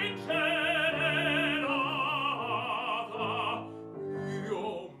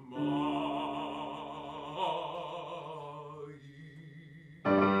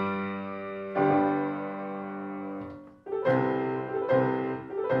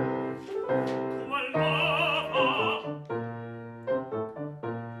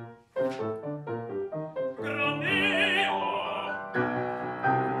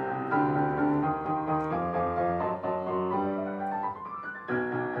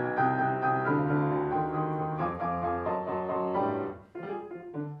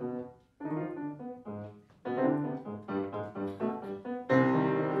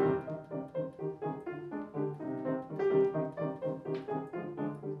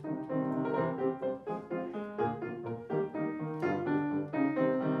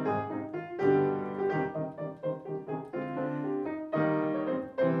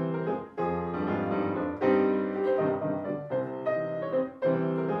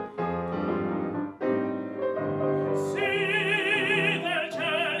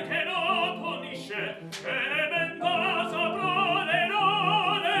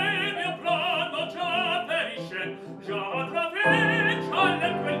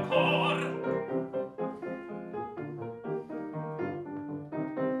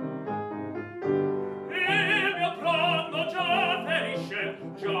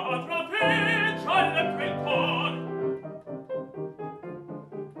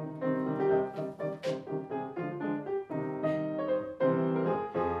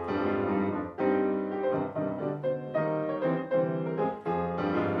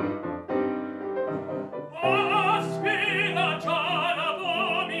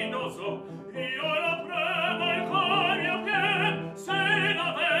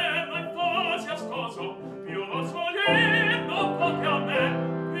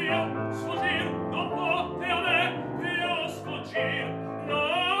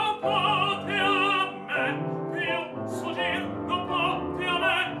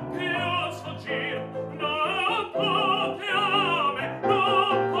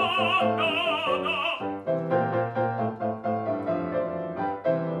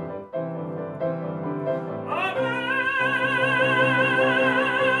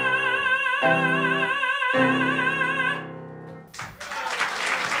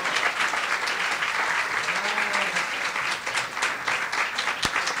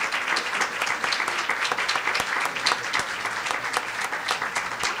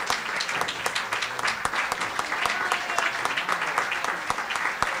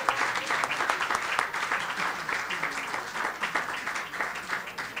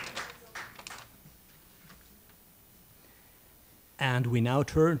And we now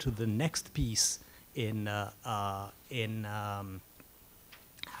turn to the next piece in Act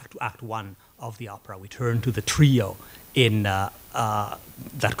 1 of the opera. We turn to the trio that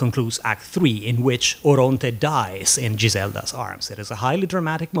concludes Act 3, in which Oronte dies in Giselda's arms. It is a highly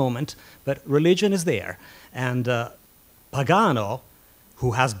dramatic moment, but religion is there. And Pagano,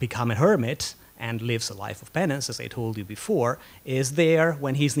 who has become a hermit and lives a life of penance, as I told you before, is there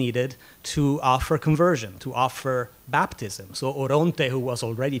when he's needed to offer conversion, to offer baptism. So Oronte, who was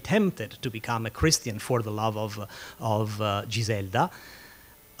already tempted to become a Christian for the love of Giselda,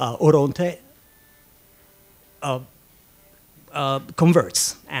 Oronte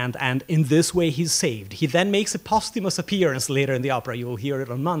converts, and in this way he's saved. He then makes a posthumous appearance later in the opera. You will hear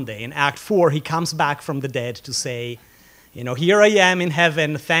it on Monday. In Act 4, he comes back from the dead to say, you know, here I am in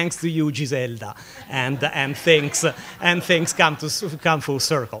heaven, thanks to you, Giselda, and things come full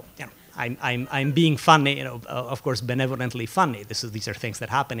circle. You know, I'm being funny, you know, of course, benevolently funny. These are things that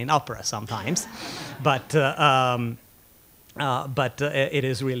happen in opera sometimes, but it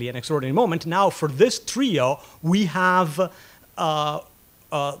is really an extraordinary moment. Now, for this trio, we have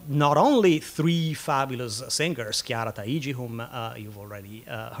not only three fabulous singers, Chiara Taigi, whom you've already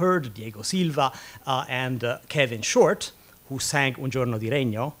heard, Diego Silva, and Kevin Short, who sang Un giorno di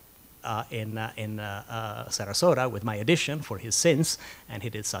regno in Sarasota with my audition for his Sins, and he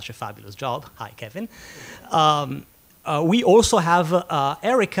did such a fabulous job. Hi, Kevin. We also have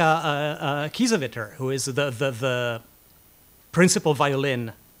Erika Kiesewetter, who is the principal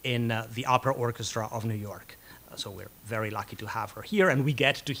violin in the Opera Orchestra of New York. So we're very lucky to have her here, and we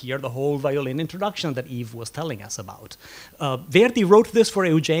get to hear the whole violin introduction that Eve was telling us about. Verdi wrote this for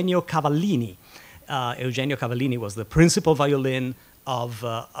Eugenio Cavallini. Eugenio Cavallini was the principal violin of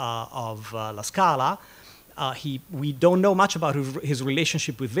La Scala. We don't know much about his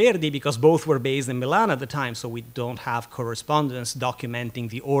relationship with Verdi because both were based in Milan at the time, so we don't have correspondence documenting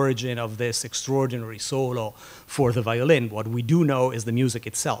the origin of this extraordinary solo for the violin. What we do know is the music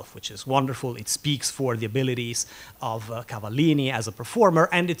itself, which is wonderful. It speaks for the abilities of Cavallini as a performer,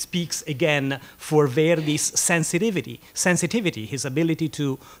 and it speaks again for Verdi's sensitivity, his ability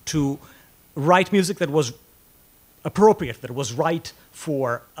to write music that was appropriate, that was right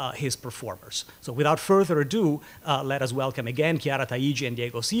for his performers. So without further ado, let us welcome again Chiara Taigi and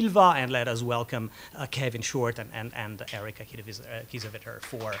Diego Silva, and let us welcome Kevin Short and Erika Kiesewetter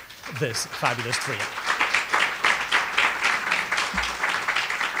for this fabulous trio.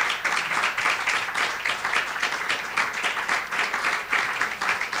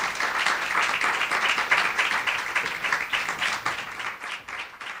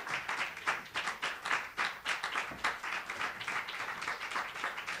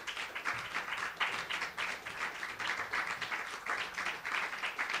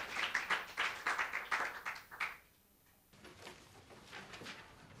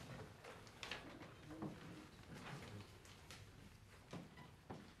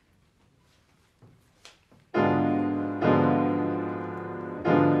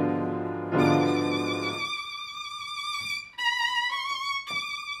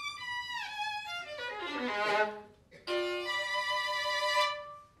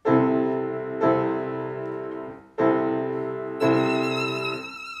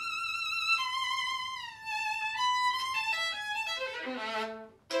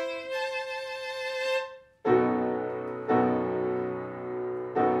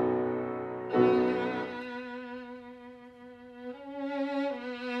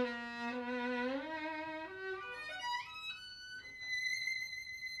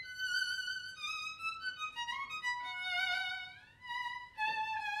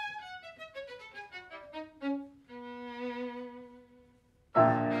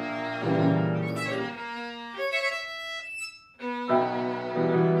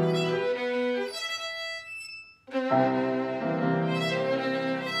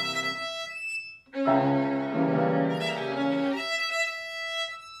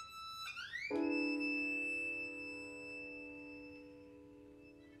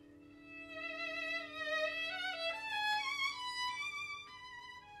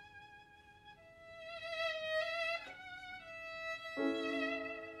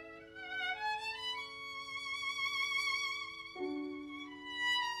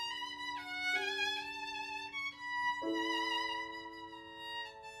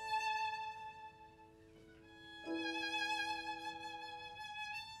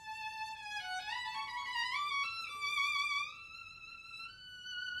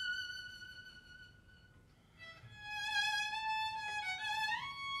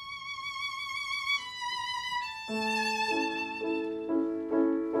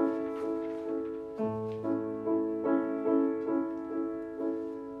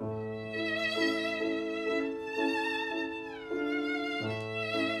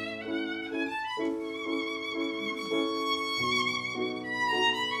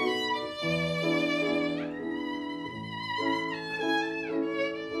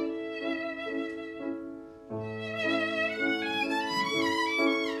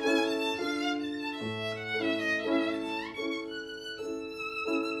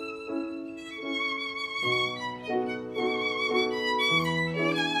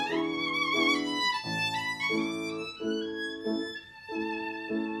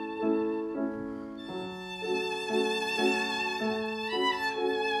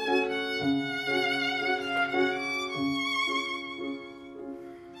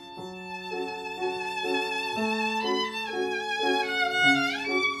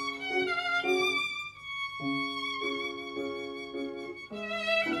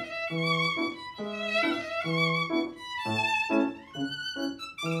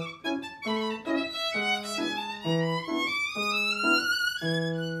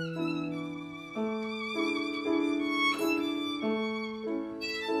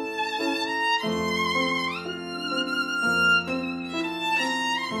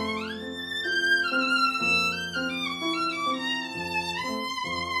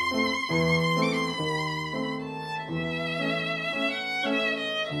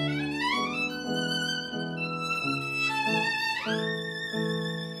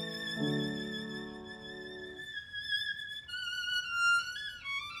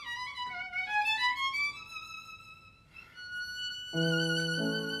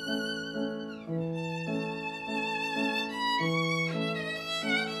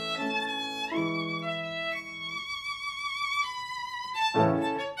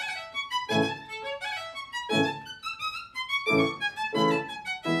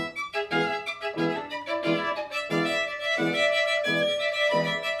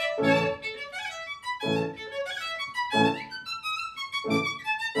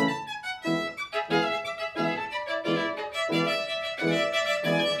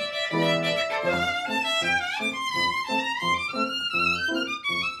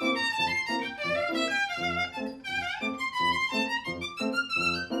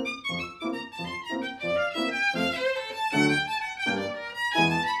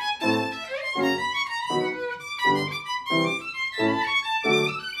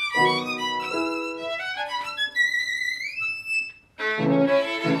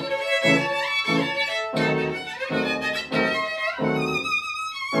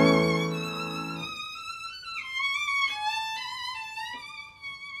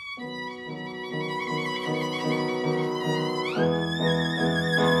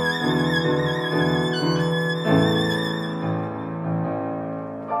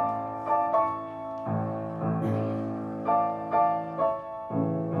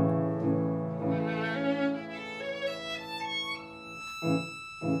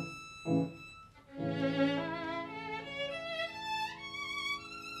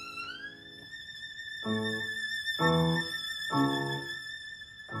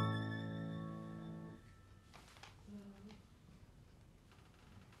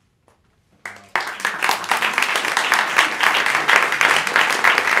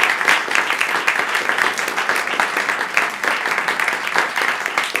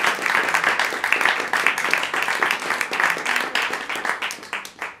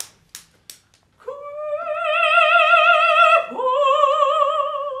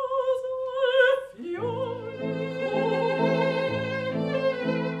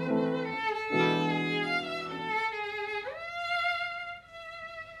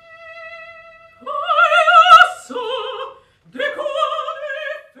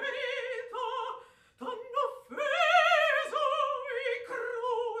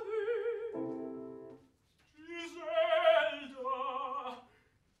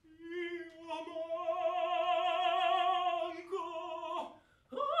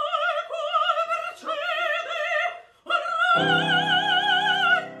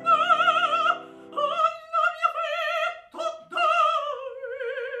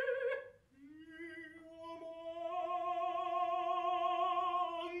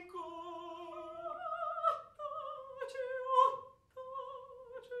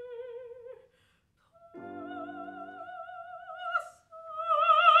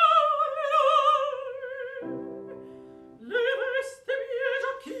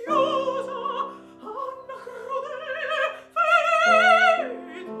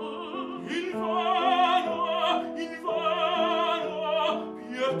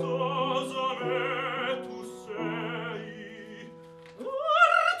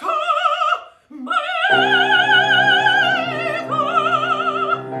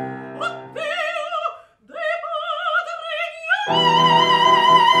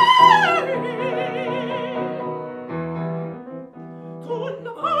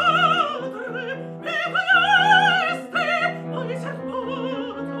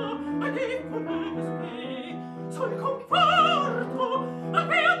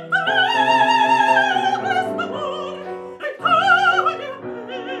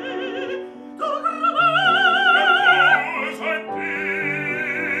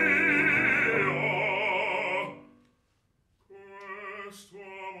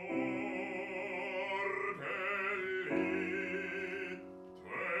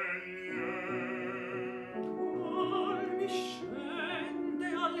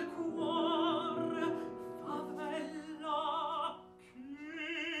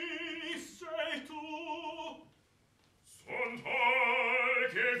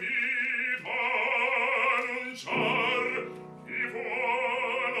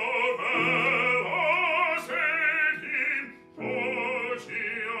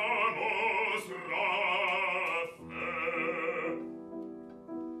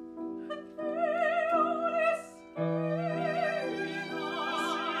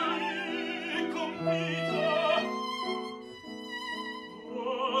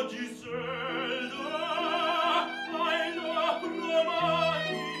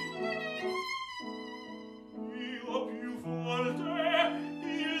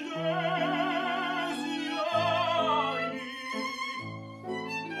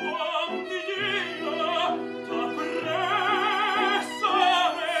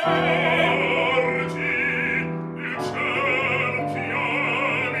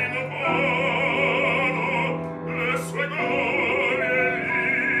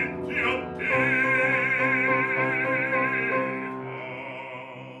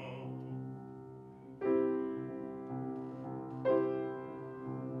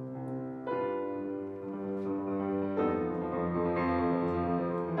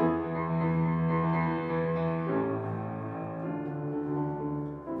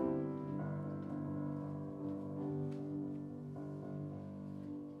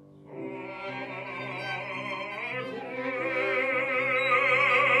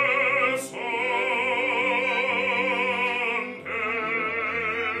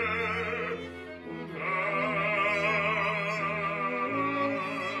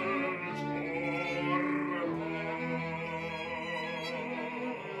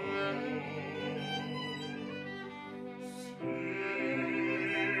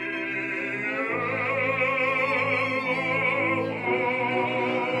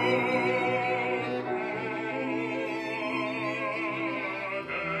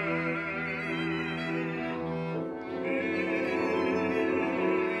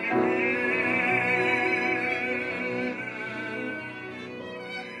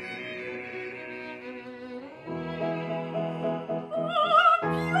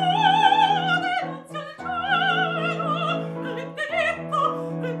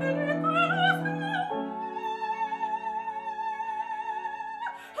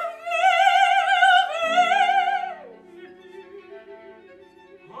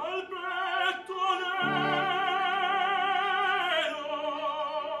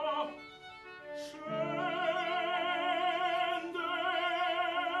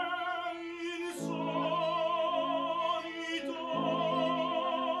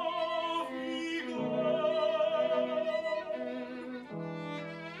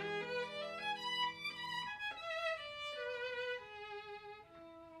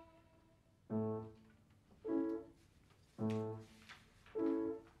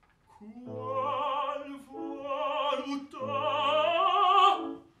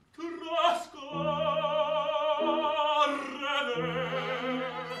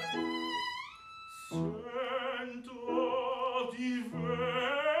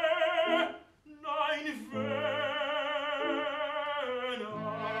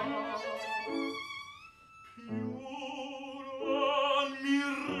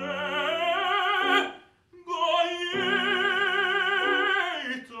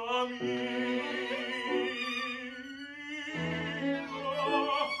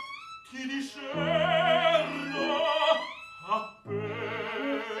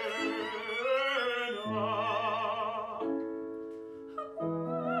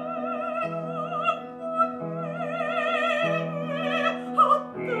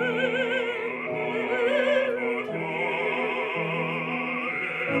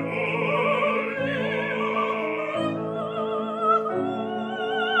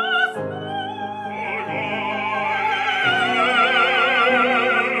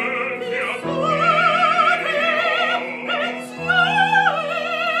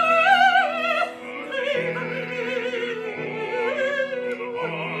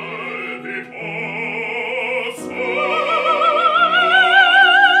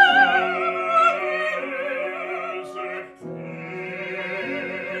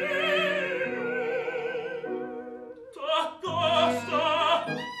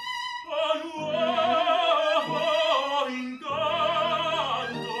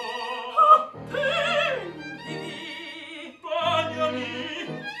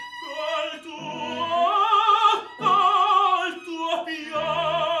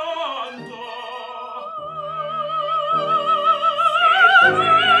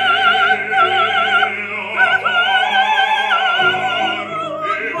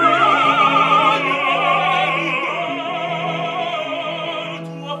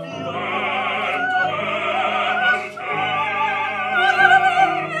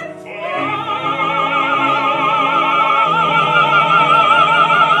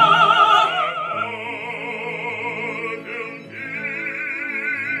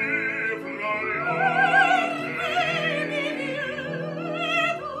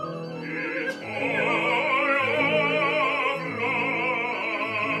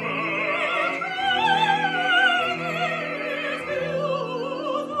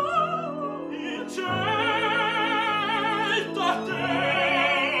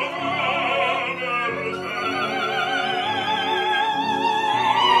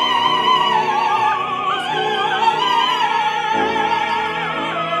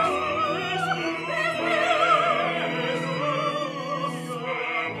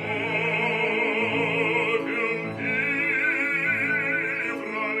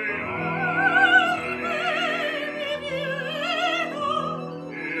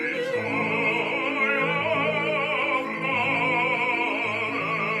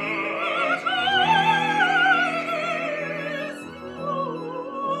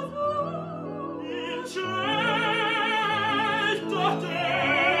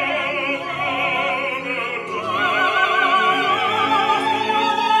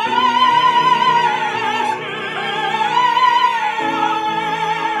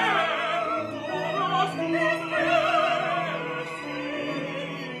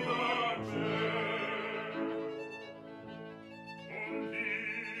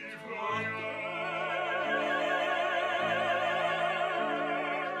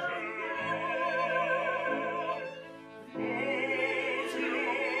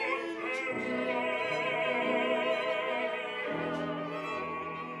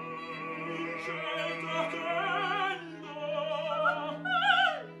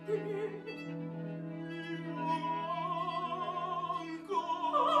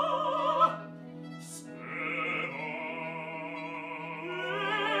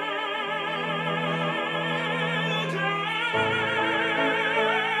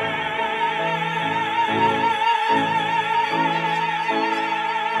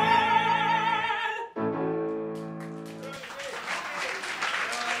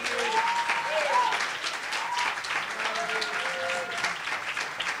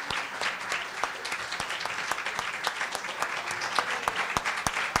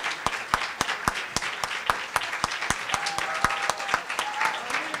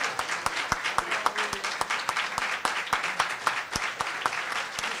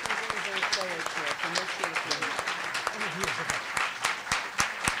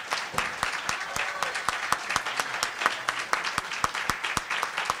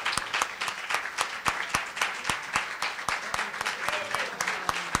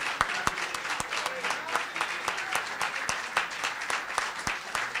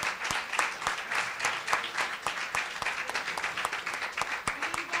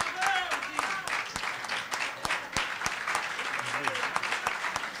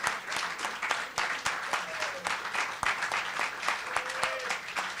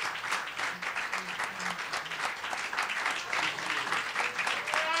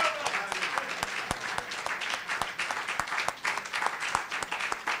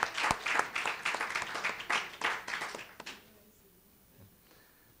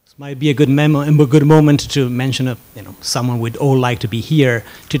 This might be a good good moment to mention someone we'd all like to be here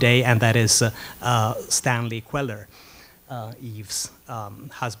today, and that is Stanley Queller, Eve's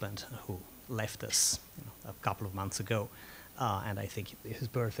husband, who left us a couple of months ago. And I think his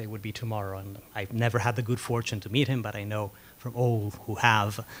birthday would be tomorrow, and I've never had the good fortune to meet him, but I know from all who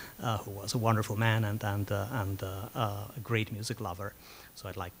have, who was a wonderful man and a great music lover. So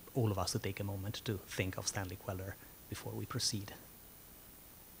I'd like all of us to take a moment to think of Stanley Queller before we proceed.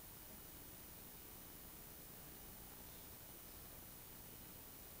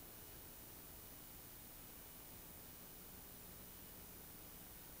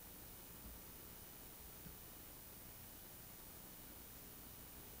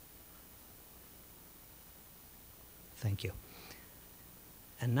 Thank you.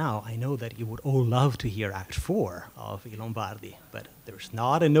 And now I know that you would all love to hear Act 4 of I Lombardi, but there's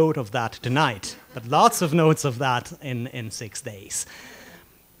not a note of that tonight, but lots of notes of that in 6 days,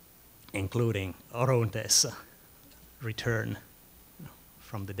 including Oronte's return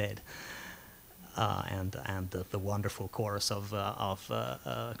from the dead, and the wonderful chorus of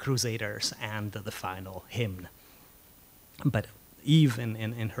Crusaders and the final hymn. But Eve,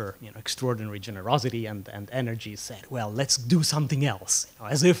 in her extraordinary generosity and energy, said, "Well, let's do something else.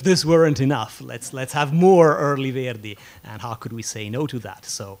 As if this weren't enough. Let's have more early Verdi." And how could we say no to that?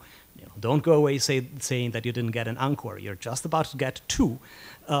 So, don't go away saying that you didn't get an encore. You're just about to get 2,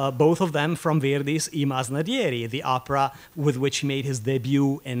 both of them from Verdi's I Masnadieri, the opera with which he made his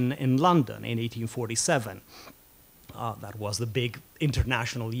debut in London in 1847. That was the big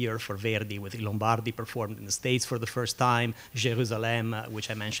international year for Verdi, with I Lombardi performed in the States for the first time, Jerusalem,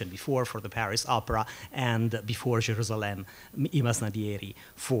 which I mentioned before, for the Paris Opera, and before Jerusalem, I Masnadieri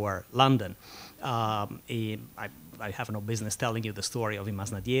for London. I have no business telling you the story of I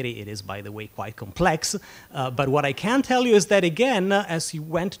Masnadieri. It is, by the way, quite complex. But what I can tell you is that, again, as he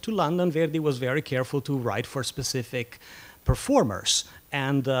went to London, Verdi was very careful to write for specific performers.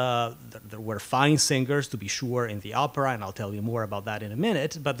 And there were fine singers, to be sure, in the opera, and I'll tell you more about that in a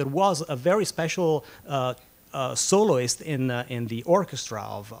minute. But there was a very special soloist in the orchestra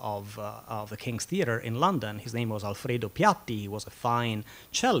of the King's Theatre in London. His name was Alfredo Piatti. He was a fine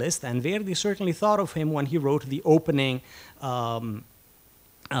cellist, and Verdi certainly thought of him when he wrote the opening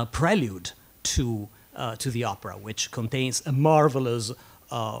prelude to the opera, which contains a marvelous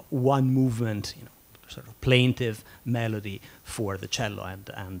one-movement, sort of plaintive melody for the cello,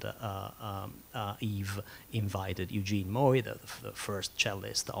 and Eve invited Eugene Moye, the first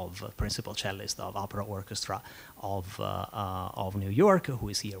principal cellist of Opera Orchestra of New York, who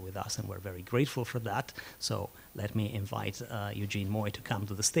is here with us, and we're very grateful for that. So let me invite Eugene Moye to come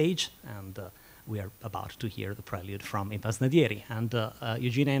to the stage, and we are about to hear the prelude from I Masnadieri. And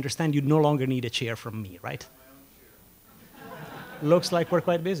Eugene, I understand you no longer need a chair from me, right? Looks like we're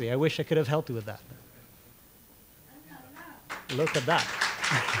quite busy. I wish I could have helped you with that. Look at that.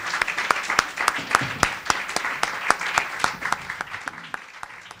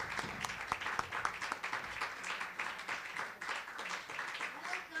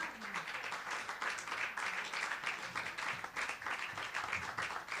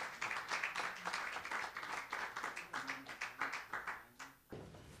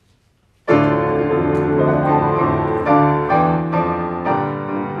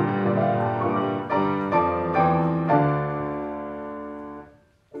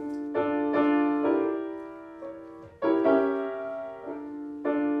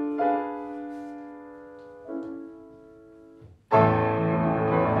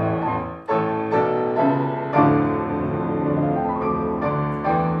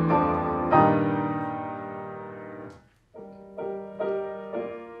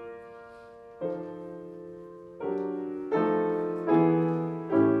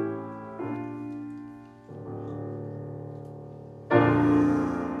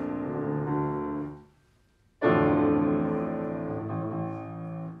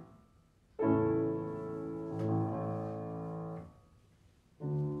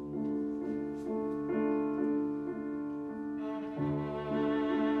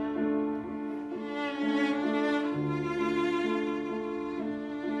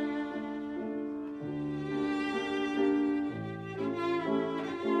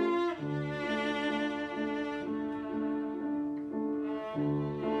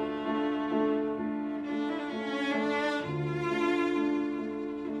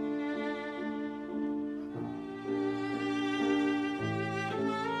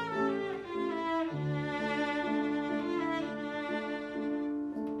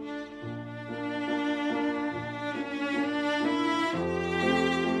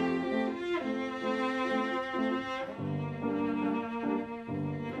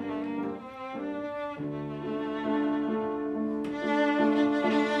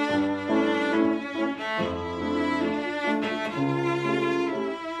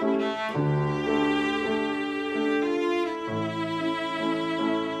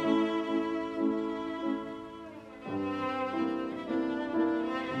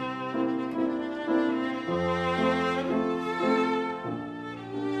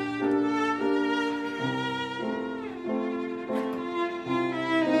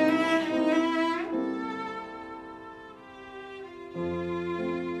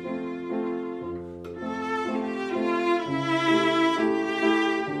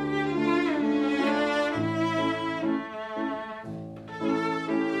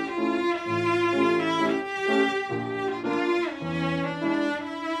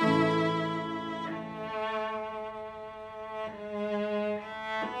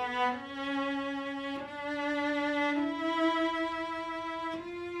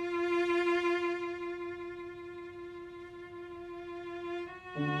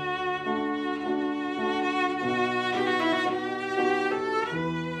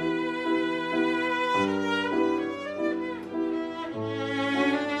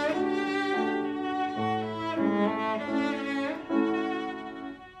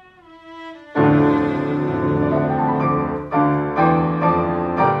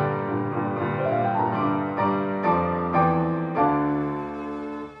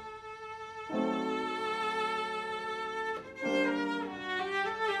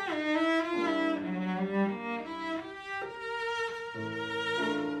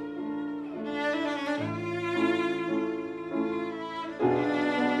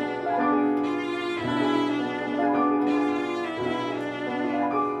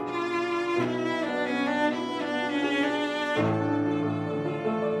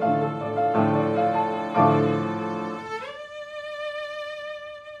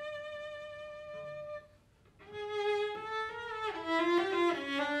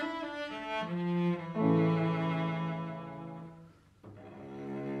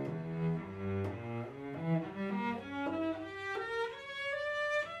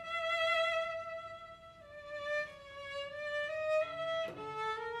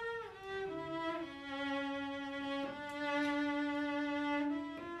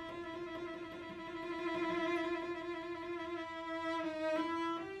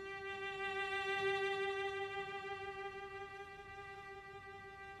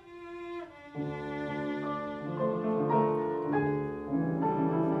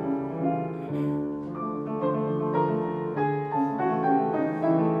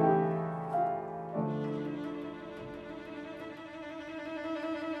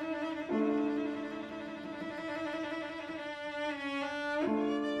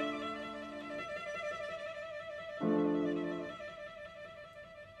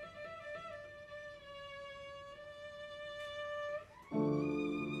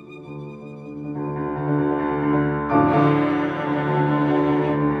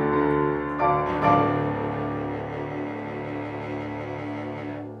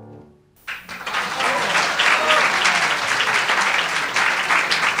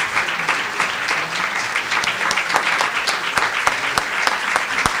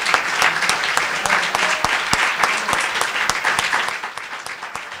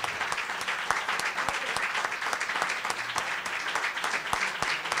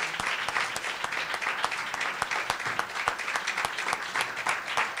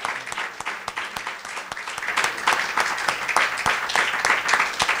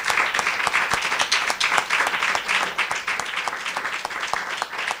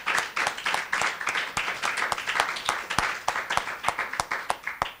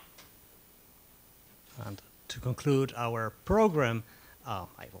 to conclude our program,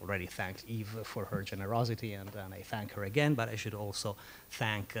 I've already thanked Eve for her generosity, and I thank her again, but I should also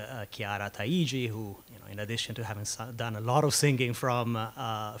thank Chiara Taigi, who, in addition to having done a lot of singing from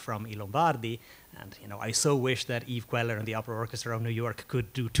I Lombardi, and I so wish that Eve Queller and the Opera Orchestra of New York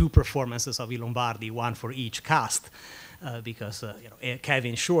could do 2 performances of I Lombardi, one for each cast, because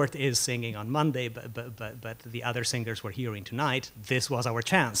Kevin Short is singing on Monday, but the other singers were hearing tonight. This was our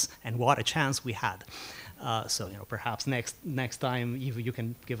chance, and what a chance we had. So perhaps next time you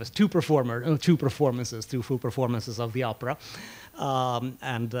can give us 2 performances, 2 full performances of the opera.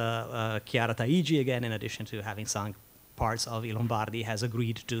 And Chiara Taigi, again, in addition to having sung parts of I Lombardi, has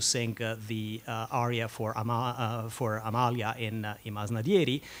agreed to sing the aria for Amalia in I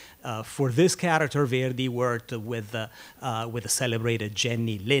Masnadieri. For this character, Verdi worked with the celebrated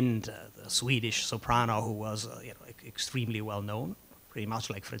Jenny Lind, the Swedish soprano who was extremely well known, pretty much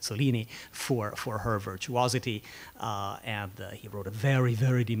like Frezzolini, for her virtuosity, and he wrote a very,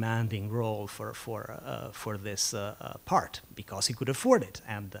 very demanding role for this part because he could afford it,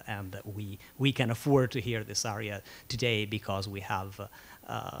 and we can afford to hear this aria today because we have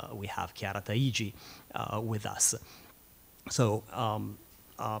Chiara Taigi with us. So.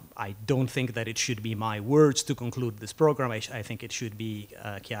 I don't think that it should be my words to conclude this program. I think it should be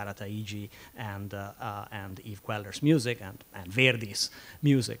Chiara Taigi and Eve Queller's music and Verdi's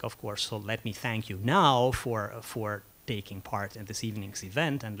music, of course. So let me thank you now for taking part in this evening's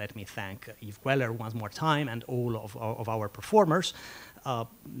event, and let me thank Eve Queller one more time and all of our performers.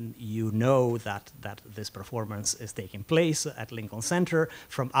 You know that this performance is taking place at Lincoln Center.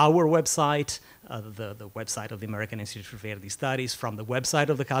 From our website, the website of the American Institute for Verdi Studies, from the website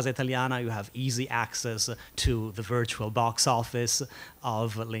of the Casa Italiana, you have easy access to the virtual box office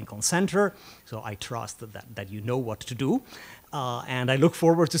of Lincoln Center. So I trust that you know what to do. And I look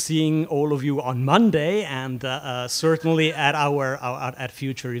forward to seeing all of you on Monday, and certainly at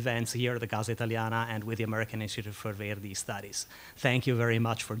future events here at the Casa Italiana and with the American Institute for Verdi Studies. Thank you very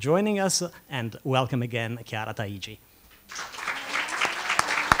much for joining us, and welcome again, Chiara Taigi.